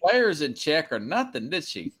get her players in check or nothing, did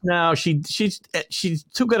she? No, she's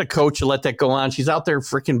too good a coach to let that go on. She's out there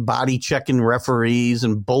freaking body checking referees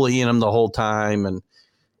and bullying them the whole time. And,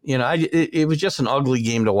 it was just an ugly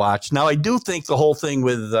game to watch. Now, I do think the whole thing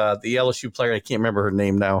with the LSU player, I can't remember her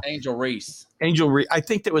name now. Angel Reese. I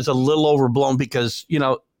think that was a little overblown because,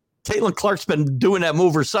 Caitlin Clark's been doing that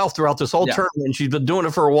move herself throughout this whole tournament. She's been doing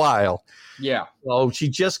it for a while. Yeah. So she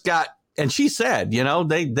just got, and she said,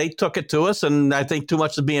 they took it to us, and I think too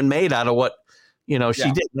much is being made out of what, she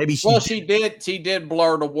did. Maybe she did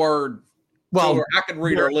blur the word. Well, I could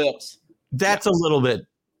read her lips. That's a little bit.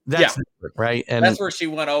 That's different, right? And that's where she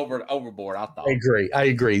went overboard, I thought. I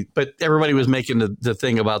agree. But everybody was making the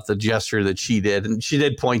thing about the gesture that she did, and she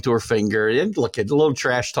did point to her finger. And look, a little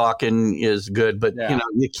trash talking is good, but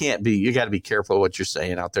you can't be. You got to be careful what you're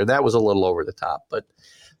saying out there. That was a little over the top, but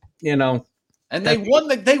And they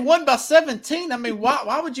won. They won by 17. I mean,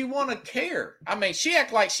 why would you want to care? I mean, she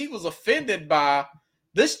acted like she was offended by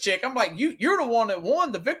this chick. I'm like, you're the one that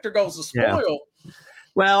won. The victor goes to spoil. Yeah.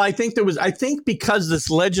 Well, I think because this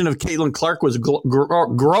legend of Caitlin Clark was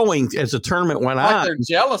growing as the tournament went on. Like they're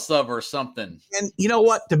jealous of her or something. And you know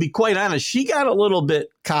what? To be quite honest, she got a little bit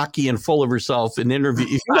cocky and full of herself in interviews.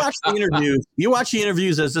 If you watch the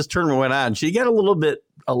interviews as this tournament went on, she got a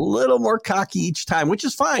little more cocky each time, which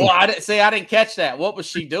is fine. Well, I didn't catch that. What was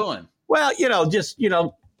she doing? Well,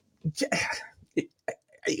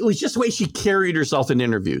 it was just the way she carried herself in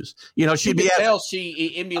interviews. She'd be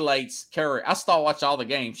she emulates Curry. I still watch all the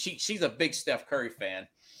games. She's a big Steph Curry fan.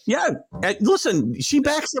 Yeah. Listen, she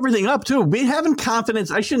backs everything up too. Having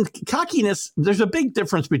confidence. Cockiness. There's a big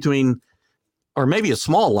difference between, or maybe a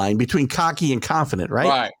small line between cocky and confident, right?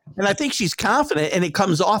 Right. And I think she's confident, and it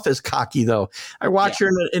comes off as cocky though. I watched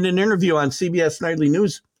her in an interview on CBS Nightly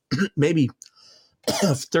News, maybe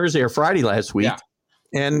Thursday or Friday last week. Yeah.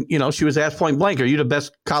 And, she was asked point blank, are you the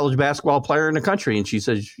best college basketball player in the country? And she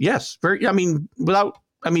says, yes. But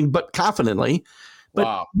confidently.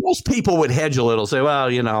 But most people would hedge a little, say, well,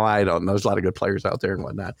 I don't know. There's a lot of good players out there and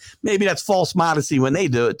whatnot. Maybe that's false modesty when they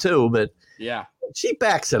do it too. But yeah, she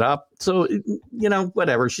backs it up. So,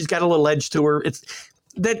 whatever. She's got a little edge to her. It's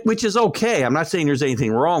that, which is okay. I'm not saying there's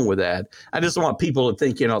anything wrong with that. I just don't want people to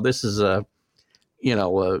think, this is a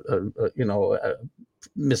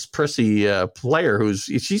Miss Prissy player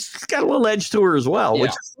she's got a little edge to her as well, which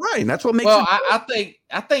is fine. That's what makes. Well,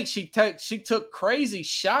 I think she took crazy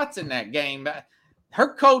shots in that game.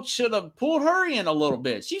 Her coach should have pulled her in a little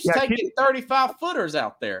bit. She's taking 35 footers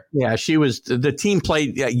out there. Yeah, she was. The team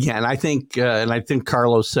played again. I think, and I think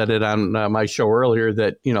Carlos said it on my show earlier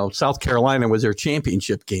that South Carolina was their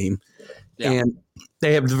championship game, and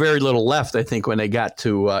they have very little left, I think, when they got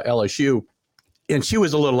to LSU. And she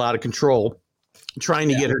was a little out of control trying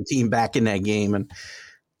to get her team back in that game. And,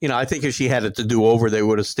 I think if she had it to do over, they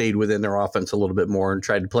would have stayed within their offense a little bit more and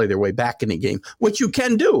tried to play their way back in the game, which you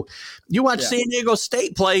can do. You watch San Diego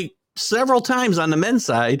State play several times on the men's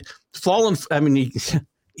side, sooner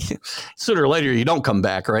or later you don't come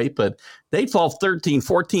back, right? But they'd fall 13,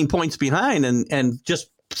 14 points behind and just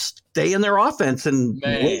stay in their offense and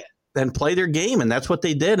play their game. And that's what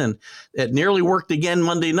they did. And it nearly worked again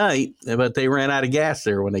Monday night, but they ran out of gas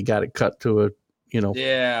there when they got it cut to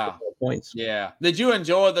points. Yeah. Did you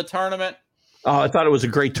enjoy the tournament? Oh, I thought it was a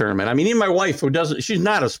great tournament. I mean, even my wife, she's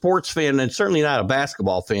not a sports fan and certainly not a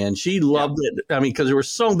basketball fan, she loved it. I mean, because there were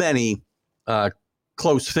so many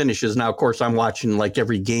close finishes. Now, of course, I'm watching like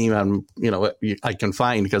every game I can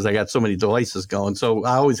find because I got so many devices going. So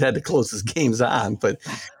I always had the closest games on. But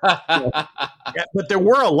but there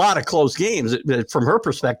were a lot of close games. From her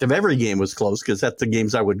perspective, every game was close because that's the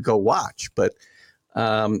games I would go watch. But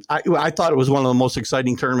I thought it was one of the most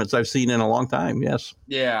exciting tournaments I've seen in a long time. Yes.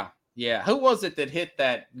 Yeah. Yeah. Who was it that hit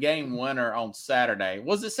that game winner on Saturday?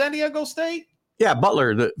 Was it San Diego State? Yeah,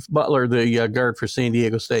 Butler, the guard for San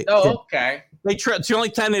Diego State. Oh, okay. It's the only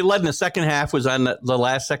time they led in the second half was on the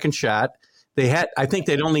last second shot. I think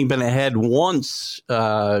they'd only been ahead once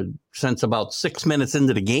since about 6 minutes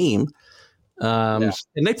into the game. And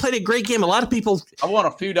they played a great game. A lot of people. I won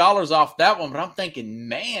a few dollars off that one, but I'm thinking,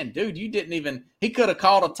 man, dude, he could have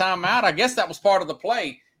called a timeout. I guess that was part of the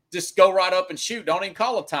play. Just go right up and shoot. Don't even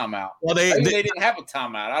call a timeout. Well, they didn't have a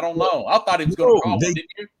timeout. I don't know. I thought he was going to call one, didn't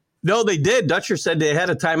you? No, they did. Dutcher said they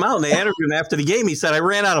had a timeout, and they interviewed him after the game. He said, I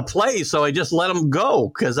ran out of plays, so I just let him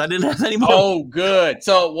go because I didn't have any more. Oh, good.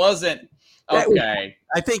 So it wasn't – okay.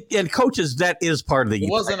 I think – and coaches, that is part of the game.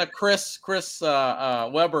 It wasn't a Chris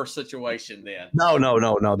Webber situation then.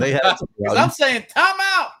 No. They had – Because I'm saying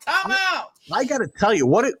timeout. I got to tell you,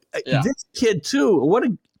 this kid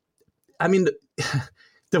too,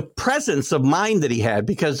 the presence of mind that he had,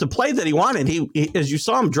 because the play that he wanted, he as you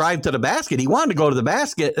saw him drive to the basket, he wanted to go to the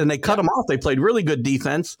basket, and they cut him off. They played really good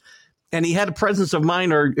defense, and he had a presence of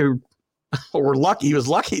mind, or lucky. He was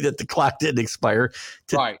lucky that the clock didn't expire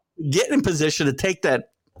to get in position to take that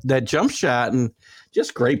jump shot, and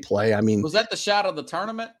just great play. I mean, was that the shot of the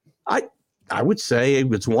tournament? I would say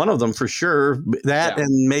it's one of them for sure. That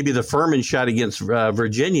and maybe the Furman shot against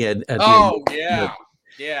Virginia. At the end.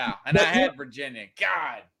 Yeah, and I had Virginia.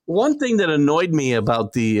 God. One thing that annoyed me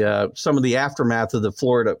about the some of the aftermath of the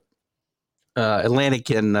Florida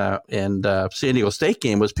Atlantic and San Diego State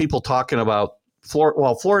game was people talking about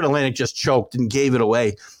Florida Atlantic just choked and gave it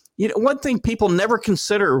away. One thing people never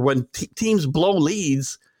consider when teams blow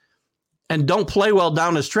leads and don't play well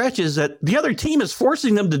down the stretch is that the other team is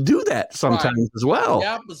forcing them to do that sometimes as well. The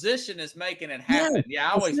opposition is making it happen. Yeah,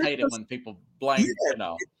 I always hate it when people blame,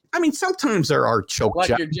 I mean, sometimes there are choke like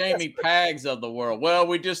jobs. your Jamie Pags of the world. Well,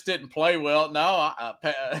 we just didn't play well. No,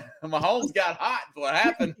 Mahomes got hot. What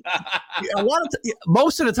happened?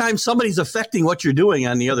 Most of the time, somebody's affecting what you're doing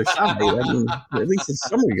on the other side. I mean, at least in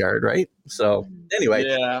some regard, right? So anyway,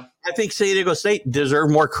 I think San Diego State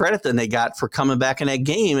deserved more credit than they got for coming back in that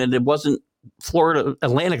game, and it wasn't Florida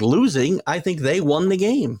Atlantic losing. I think they won the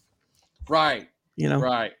game. Right.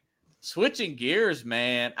 Right. Switching gears,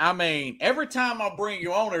 man. I mean, every time I bring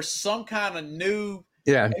you on, there's some kind of new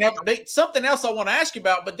something else I want to ask you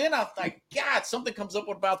about. But then I think, God, something comes up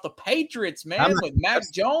about the Patriots, man, with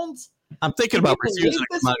Mac Jones. I'm thinking about refusing to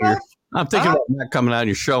come out here. I'm thinking about not coming on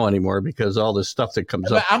your show anymore because all this stuff that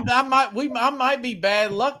comes up. I might be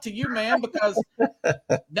bad luck to you, man, because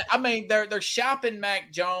I mean they're shopping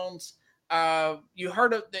Mac Jones. You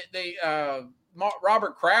heard of the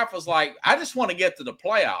Robert Kraft was like, I just want to get to the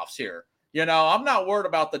playoffs here. I'm not worried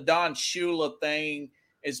about the Don Shula thing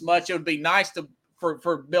as much. It would be nice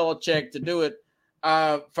for Belichick to do it.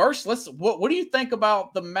 First, what do you think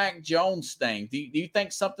about the Mac Jones thing? Do you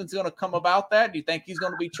think something's going to come about that? Do you think he's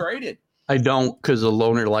going to be traded? I don't, because the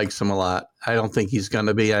loaner likes him a lot. I don't think he's going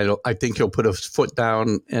to be. I think he'll put a foot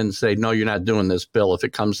down and say, no, you're not doing this, Bill, if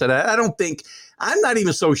it comes to that. I'm not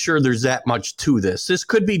even so sure there's that much to this. This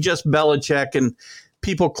could be just Belichick and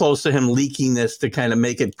people close to him leaking this to kind of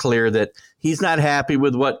make it clear that he's not happy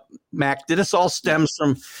with what Mac did. This all stems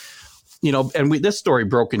from, and this story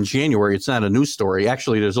broke in January. It's not a news story.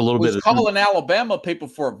 Actually, there's a little bit of calling Alabama people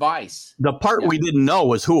for advice. The part we didn't know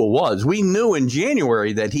was who it was. We knew in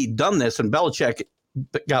January that he'd done this, and Belichick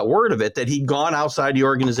got word of it, that he'd gone outside the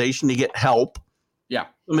organization to get help. Yeah.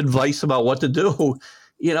 Some advice about what to do.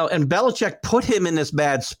 And Belichick put him in this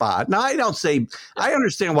bad spot. Now, I understand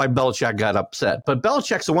why Belichick got upset, but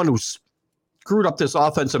Belichick's the one who's screwed up this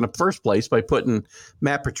offense in the first place by putting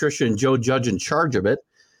Matt Patricia and Joe Judge in charge of it.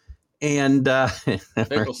 And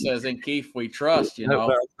Pickle says, in Keith, we trust, you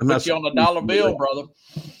know. I'm Put you on the dollar bill, brother.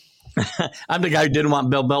 I'm the guy who didn't want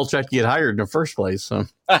Bill Belichick to get hired in the first place. So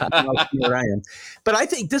where I am. But I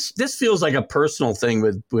think this feels like a personal thing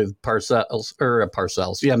with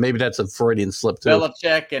Parcells. Yeah, maybe that's a Freudian slip too.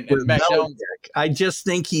 Belichick and Mac Jones. I just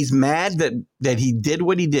think he's mad that he did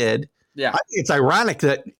what he did. Yeah. I think it's ironic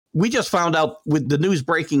that we just found out with the news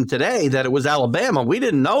breaking today that it was Alabama. We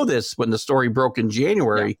didn't know this when the story broke in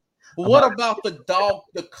January. Yeah. Well, what about the dog,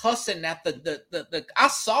 the cussing at the I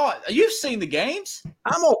saw it. You've seen the games.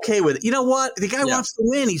 I'm okay with it. You know what? The guy wants to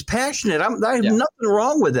win. He's passionate. I have nothing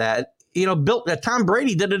wrong with that. You know, Tom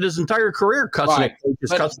Brady did it his entire career, cussing at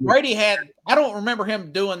coaches. But Brady I don't remember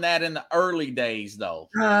him doing that in the early days, though.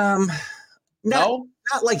 Not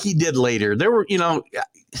like he did later. There were,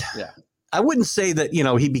 I wouldn't say that,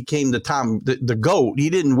 he became the GOAT. He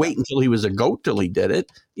didn't wait until he was a GOAT till he did it.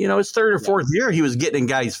 His third or fourth year, he was getting in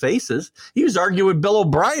guys' faces. He was arguing with Bill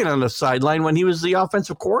O'Brien on the sideline when he was the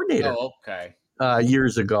offensive coordinator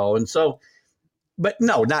years ago. And so, but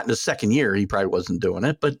no, not in the second year. He probably wasn't doing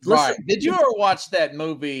it. But listen, Did you ever watch that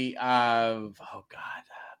movie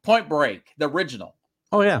Point Break, the original?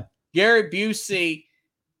 Oh, yeah. Gary Busey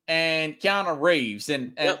and Keanu Reeves.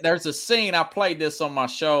 And there's a scene, I played this on my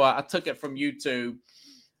show. I took it from YouTube,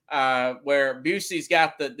 where Busey's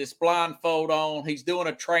got this blindfold on. He's doing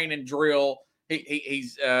a training drill.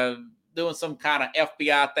 He's doing some kind of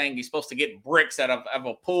FBI thing. He's supposed to get bricks out of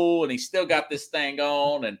a pool, and he's still got this thing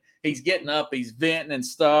on, and he's getting up, he's venting and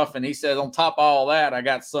stuff. And he says, on top of all that, I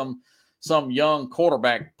got some young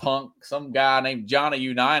quarterback punk, some guy named Johnny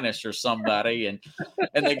Unitas or somebody. And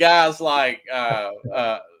the guy's like,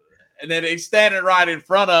 and then he's standing right in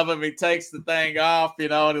front of him. He takes the thing off,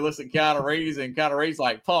 and he looks at Keanu Reeves, and Keanu Reeves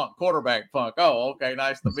like, punk, quarterback punk. Oh, okay,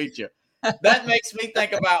 nice to meet you. That makes me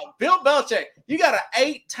think about Bill Belichick. You got an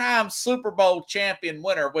 8-time Super Bowl champion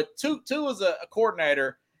winner with two as a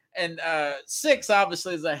coordinator and 6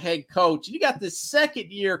 obviously as a head coach. You got this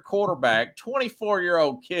second-year quarterback,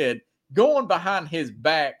 24-year-old kid going behind his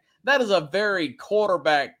back. That is a very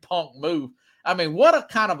quarterback punk move. I mean, what a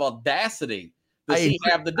kind of audacity does he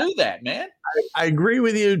have to do that, man? I agree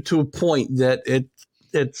with you to a point that it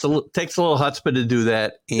takes a little chutzpah to do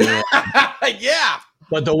that. And, yeah.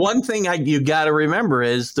 But the one thing you got to remember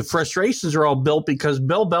is the frustrations are all built because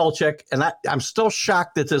Bill Belichick, and I'm still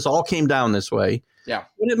shocked that this all came down this way. Yeah.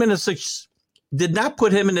 Did not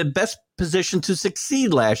put him in the best position to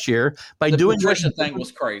succeed last year by doing the Patricia thing was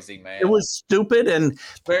crazy, man. It was stupid, and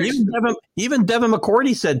even Devin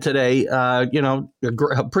McCourty said today, a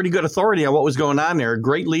pretty good authority on what was going on there.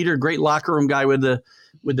 Great leader, great locker room guy with the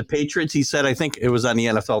Patriots. He said, I think it was on the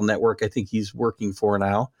NFL Network. I think he's working for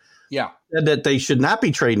now. Yeah, said that they should not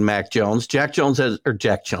be trading Mac Jones. Mac Jones has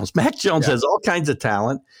all kinds of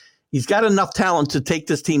talent. He's got enough talent to take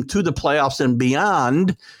this team to the playoffs and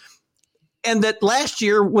beyond. And that last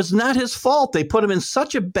year was not his fault. They put him in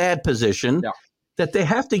such a bad position that they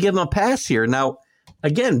have to give him a pass here. Now,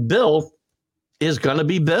 again, Bill is going to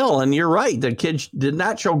be Bill. And you're right. The kid did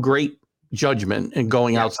not show great judgment in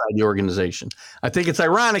going outside the organization. I think it's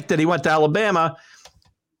ironic that he went to Alabama.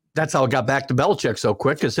 That's how it got back to Belichick so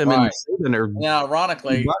quick, because him and Saban are. Now,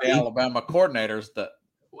 ironically, the Alabama coordinator's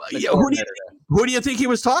who do you think he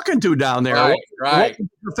was talking to down there? Right.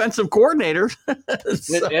 Defensive coordinator. It's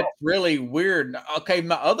really weird. Okay,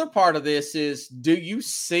 my other part of this is: do you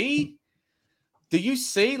see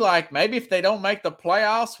like maybe if they don't make the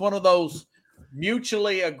playoffs, one of those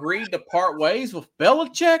mutually agreed to part ways with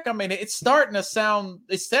Belichick? I mean, it's starting to sound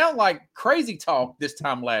like crazy talk this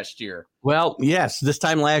time last year. Well, yes, this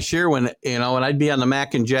time last year when I'd be on the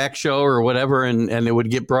Mac and Jack show or whatever, and it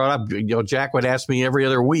would get brought up, Jack would ask me every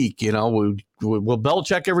other week, will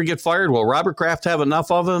Belichick ever get fired? Will Robert Kraft have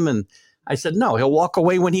enough of him? And I said, no, he'll walk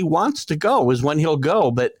away when he wants to go is when he'll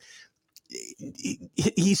go. But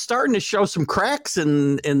he's starting to show some cracks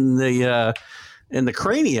in the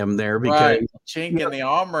cranium there because chink in the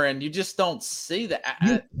armor, and you just don't see that.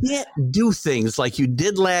 You can't do things like you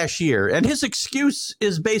did last year. And his excuse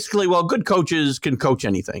is basically, well, good coaches can coach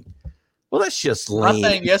anything. Well, that's just lame. I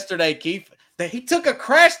think yesterday, Keith, that he took a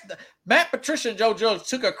crash. Matt Patricia and Joe Judge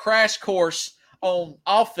took a crash course on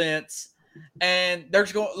offense, and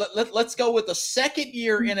let's go with a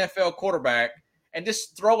second-year NFL quarterback and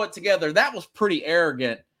just throw it together. That was pretty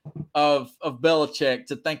arrogant of Belichick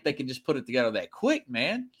to think they could just put it together that quick,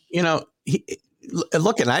 man.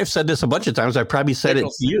 Look, and I've said this a bunch of times. I probably said it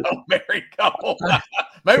to you. Oh, there you go.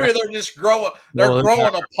 Maybe they're just growing. They're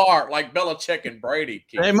growing apart like Belichick and Brady.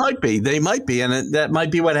 Keith. They might be, and that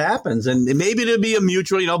might be what happens. And maybe it'll be a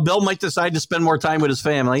mutual. Bill might decide to spend more time with his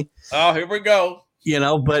family. Oh, here we go.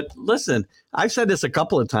 But listen, I've said this a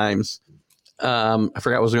couple of times. I forgot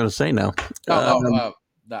what I was going to say now. I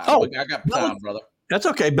got time, brother. That's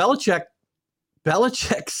okay. Belichick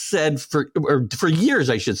said for years,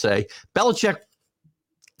 I should say, Belichick's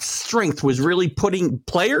strength was really putting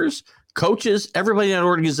players, coaches, everybody in that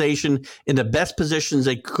organization in the best positions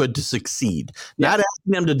they could to succeed, not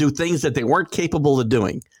asking them to do things that they weren't capable of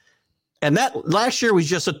doing. And that last year was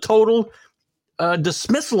just a total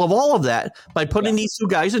dismissal of all of that by putting these two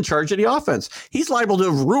guys in charge of the offense. He's liable to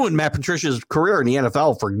have ruined Matt Patricia's career in the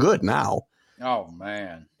NFL for good now. Oh,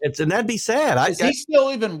 man. And that'd be sad. Is he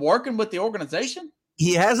still even working with the organization?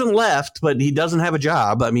 He hasn't left, but he doesn't have a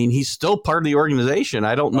job. I mean, he's still part of the organization.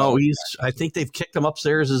 I don't know. I think they've kicked him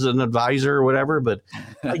upstairs as an advisor or whatever, but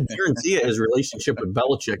I guarantee you his relationship with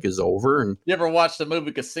Belichick is over. And you ever watch the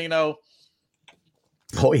movie Casino?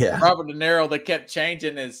 Oh, yeah. Robert De Niro, they kept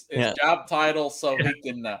changing his job title so he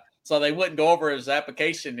can so they wouldn't go over his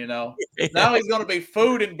application, Now he's going to be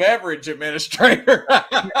food and beverage administrator.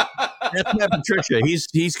 That's Matt Patricia.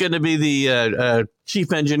 He's going to be the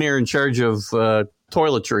chief engineer in charge of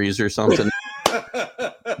toiletries or something.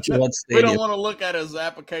 We don't want to look at his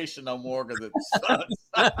application no more because it sucks.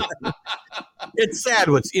 It's sad.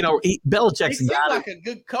 Belichick's he seemed like a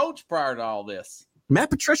good coach prior to all this. Matt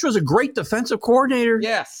Patricia was a great defensive coordinator.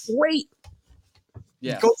 Yes. Great.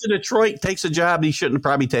 Yeah. Goes to Detroit, takes a job he shouldn't have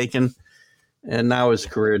probably taken. And now his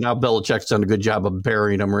career. Now Belichick's done a good job of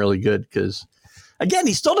burying him really good because, again,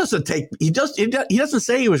 he still doesn't he doesn't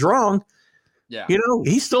say he was wrong. Yeah.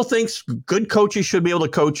 He still thinks good coaches should be able to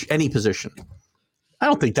coach any position. I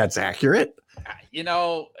don't think that's accurate.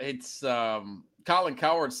 It's Colin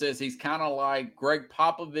Cowherd says he's kind of like Greg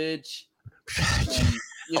Popovich.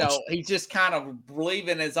 And, he's just kind of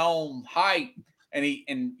believing his own hype. And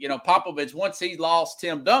Popovich, once he lost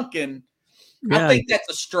Tim Duncan, I think that's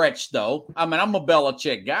a stretch, though. I mean, I'm a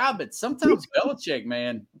Belichick guy, but sometimes Belichick,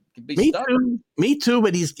 man, can be stubborn. Me too,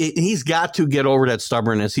 but he's got to get over that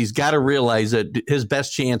stubbornness. He's got to realize that his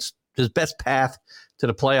best path to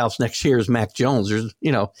the playoffs next year is Mac Jones.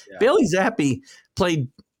 Bailey Zappi played,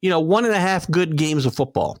 1.5 good games of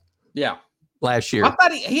football. Yeah. Last year. I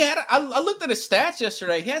thought he had – I looked at his stats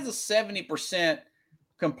yesterday. He has a 70%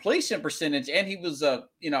 completion percentage, and he was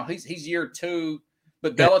he's year 2.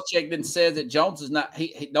 But Belichick then says that Jones is not.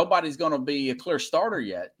 Nobody's going to be a clear starter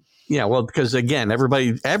yet. Yeah, well, because again,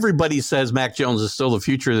 everybody says Mac Jones is still the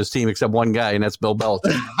future of this team, except one guy, and that's Bill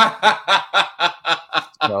Belichick.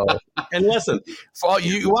 And listen,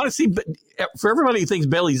 you want to see for everybody who thinks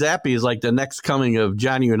Bailey Zappi is like the next coming of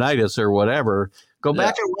Johnny Unitas or whatever. Go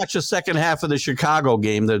back and watch the second half of the Chicago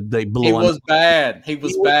game that they blew. He was bad. He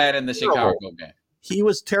was bad in the Chicago game. He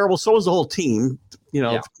was terrible. So was the whole team.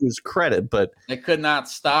 To his credit, but they could not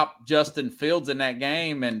stop Justin Fields in that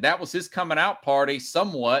game, and that was his coming out party,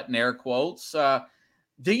 somewhat in air quotes.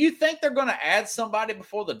 Do you think they're going to add somebody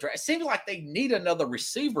before the draft? It seems like they need another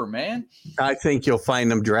receiver, man. I think you'll find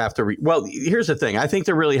them draft well, here's the thing. I think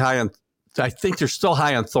they're really high on. I think they're still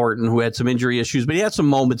high on Thornton, who had some injury issues, but he had some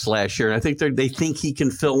moments last year, and I think they think he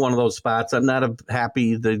can fill one of those spots. I'm not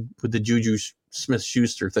happy with the Juju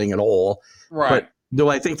Smith-Schuster thing at all. Right. But do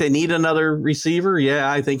I think they need another receiver? Yeah,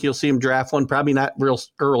 I think you'll see him draft one, probably not real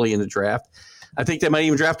early in the draft. I think they might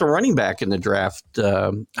even draft a running back in the draft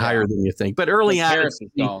higher than you think. But early on,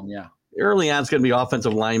 early on, it's going to be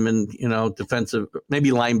offensive linemen, defensive,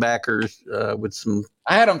 maybe linebackers with some.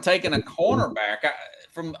 I had them taking a cornerback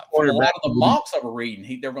from a lot of the mocks I was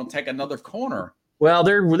reading. They're going to take another corner. Well,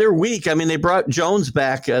 they're weak. I mean, they brought Jones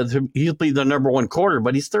back. He'll be the number one corner,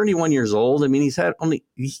 but he's 31 years old. I mean, he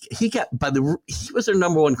was their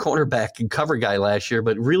number one cornerback and cover guy last year,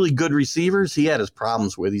 but really good receivers he had his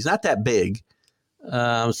problems with. He's not that big,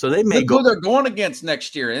 so they may go. Who they're going against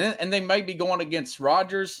next year, and they may be going against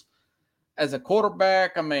Rodgers as a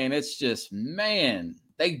quarterback. I mean, it's just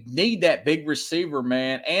they need that big receiver,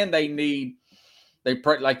 man, and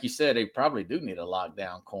like you said, they probably do need a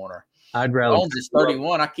lockdown corner. I'd rather. Jones is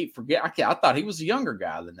 31. I keep forgetting. I thought he was a younger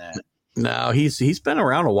guy than that. No, he's been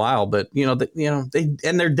around a while, but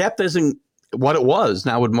their depth isn't what it was.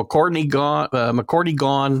 Now with McCourty gone,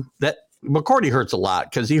 that McCourty hurts a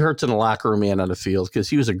lot because he hurts in the locker room and on the field because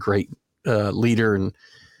he was a great leader, and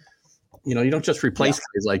you don't just replace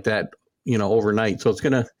guys like that overnight. So it's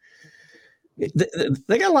gonna.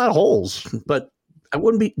 They got a lot of holes, but I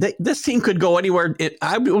wouldn't be. This team could go anywhere.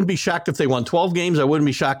 I wouldn't be shocked if they won 12 games. I wouldn't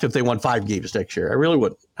be shocked if they won 5 games next year. I really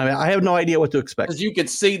wouldn't. I mean, I have no idea what to expect. Because you could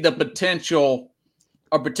see the potential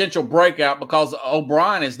breakout because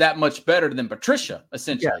O'Brien is that much better than Patricia,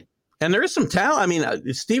 essentially. Yeah. And there is some talent. I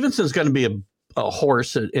mean, Stevenson's going to be a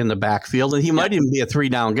horse in the backfield, and he might even be a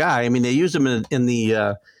 3-down guy. I mean, they used him in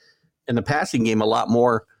the passing game a lot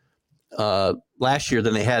more last year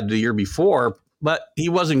than they had the year before. But he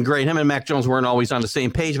wasn't great. Him and Mac Jones weren't always on the same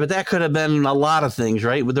page, but that could have been a lot of things,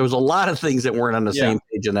 right? There was a lot of things that weren't on the same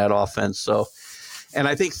page in that offense. So, and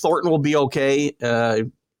I think Thornton will be okay.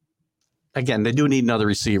 Again, they do need another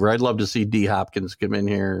receiver. I'd love to see D. Hopkins come in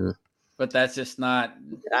here. But that's just not.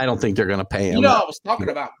 I don't think they're going to pay him. You know, I was talking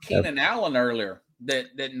about Keenan Allen earlier. That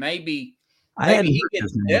maybe he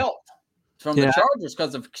gets dealt from the Chargers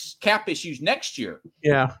because of cap issues next year.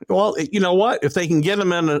 Yeah. Well, you know what? If they can get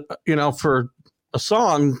him in, for a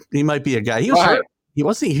song, he might be a guy. He was hurt. He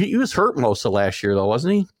was hurt most of last year, though,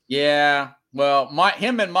 wasn't he? Yeah. Well,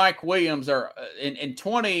 him and Mike Williams are in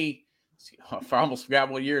 20. I almost forgot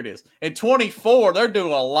what year it is. In 24, they're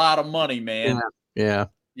doing a lot of money, man. Yeah.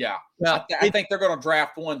 I think they're going to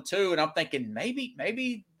draft 1, 2, and I'm thinking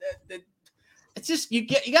maybe it's just you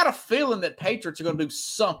got a feeling that Patriots are going to do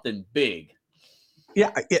something big.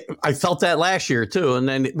 Yeah, I felt that last year too, and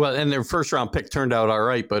then their first round pick turned out all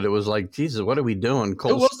right, but it was like, Jesus, what are we doing?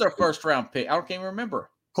 Who was their first round pick? I can't even remember.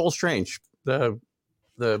 Cole Strange, and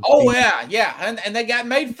they got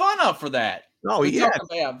made fun of for that. Oh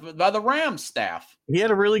by the Rams staff. He had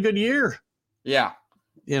a really good year. Yeah,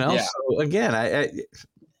 So again,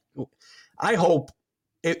 I hope.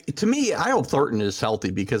 To me, I hope Thornton is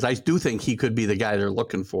healthy because I do think he could be the guy they're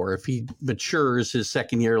looking for if he matures his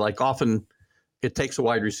second year. Like often. It takes a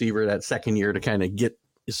wide receiver that second year to kind of get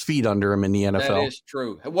his feet under him in the NFL. That is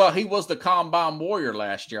true. Well, he was the combine warrior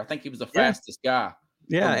last year. I think he was the fastest guy.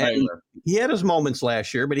 Yeah, and he had his moments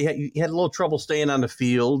last year, but he had a little trouble staying on the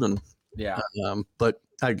field. And but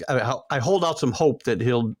I hold out some hope that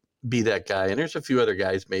he'll be that guy. And there's a few other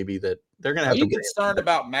guys maybe that they're going to have. Are you concerned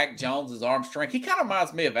about Mac Jones's arm strength? He kind of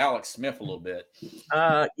reminds me of Alex Smith a little bit.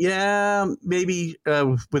 Yeah, maybe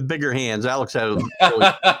with bigger hands. Alex had.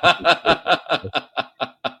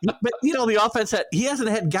 But the offense he hasn't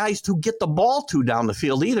had guys to get the ball to down the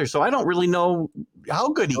field either. So I don't really know how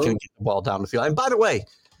good he can get the ball down the field. And by the way,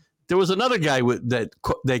 there was another guy that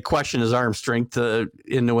they questioned his arm strength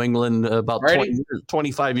in New England about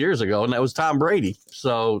 25 years ago, and that was Tom Brady.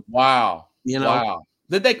 So wow.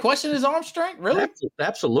 Did they question his arm strength? Really?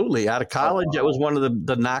 Absolutely. Out of college, that was one of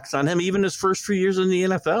the knocks on him, even his first few years in the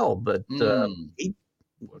NFL. But he,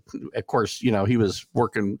 of course, he was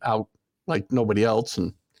working out like nobody else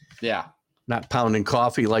and not pounding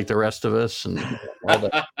coffee like the rest of us and all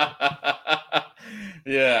that.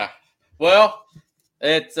 Yeah. Well,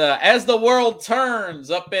 it's as the world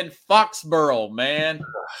turns up in Foxborough, man.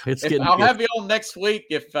 I'll have you on next week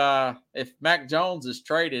if Mac Jones is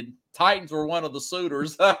traded. Titans were one of the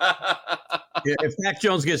suitors. If Mac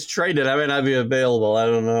Jones gets traded, I may not be available. I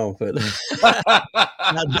don't know, but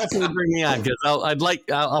I'll definitely bring me on because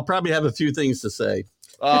I'll probably have a few things to say.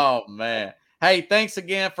 Oh man! Hey, thanks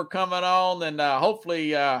again for coming on, and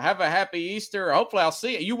hopefully have a happy Easter. Hopefully, I'll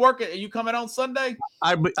see you. Are you coming on Sunday?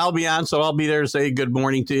 I'll be on, so I'll be there to say good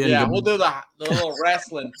morning to you. Yeah, we'll do the little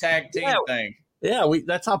wrestling tag team thing. Yeah,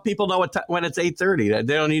 that's how people know when it's 8:30.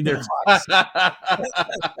 They don't need their clocks.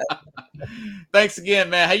 Thanks again,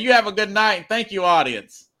 man. Hey, you have a good night. And thank you,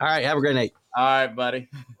 audience. All right, have a great night. All right, buddy.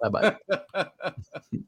 Bye-bye.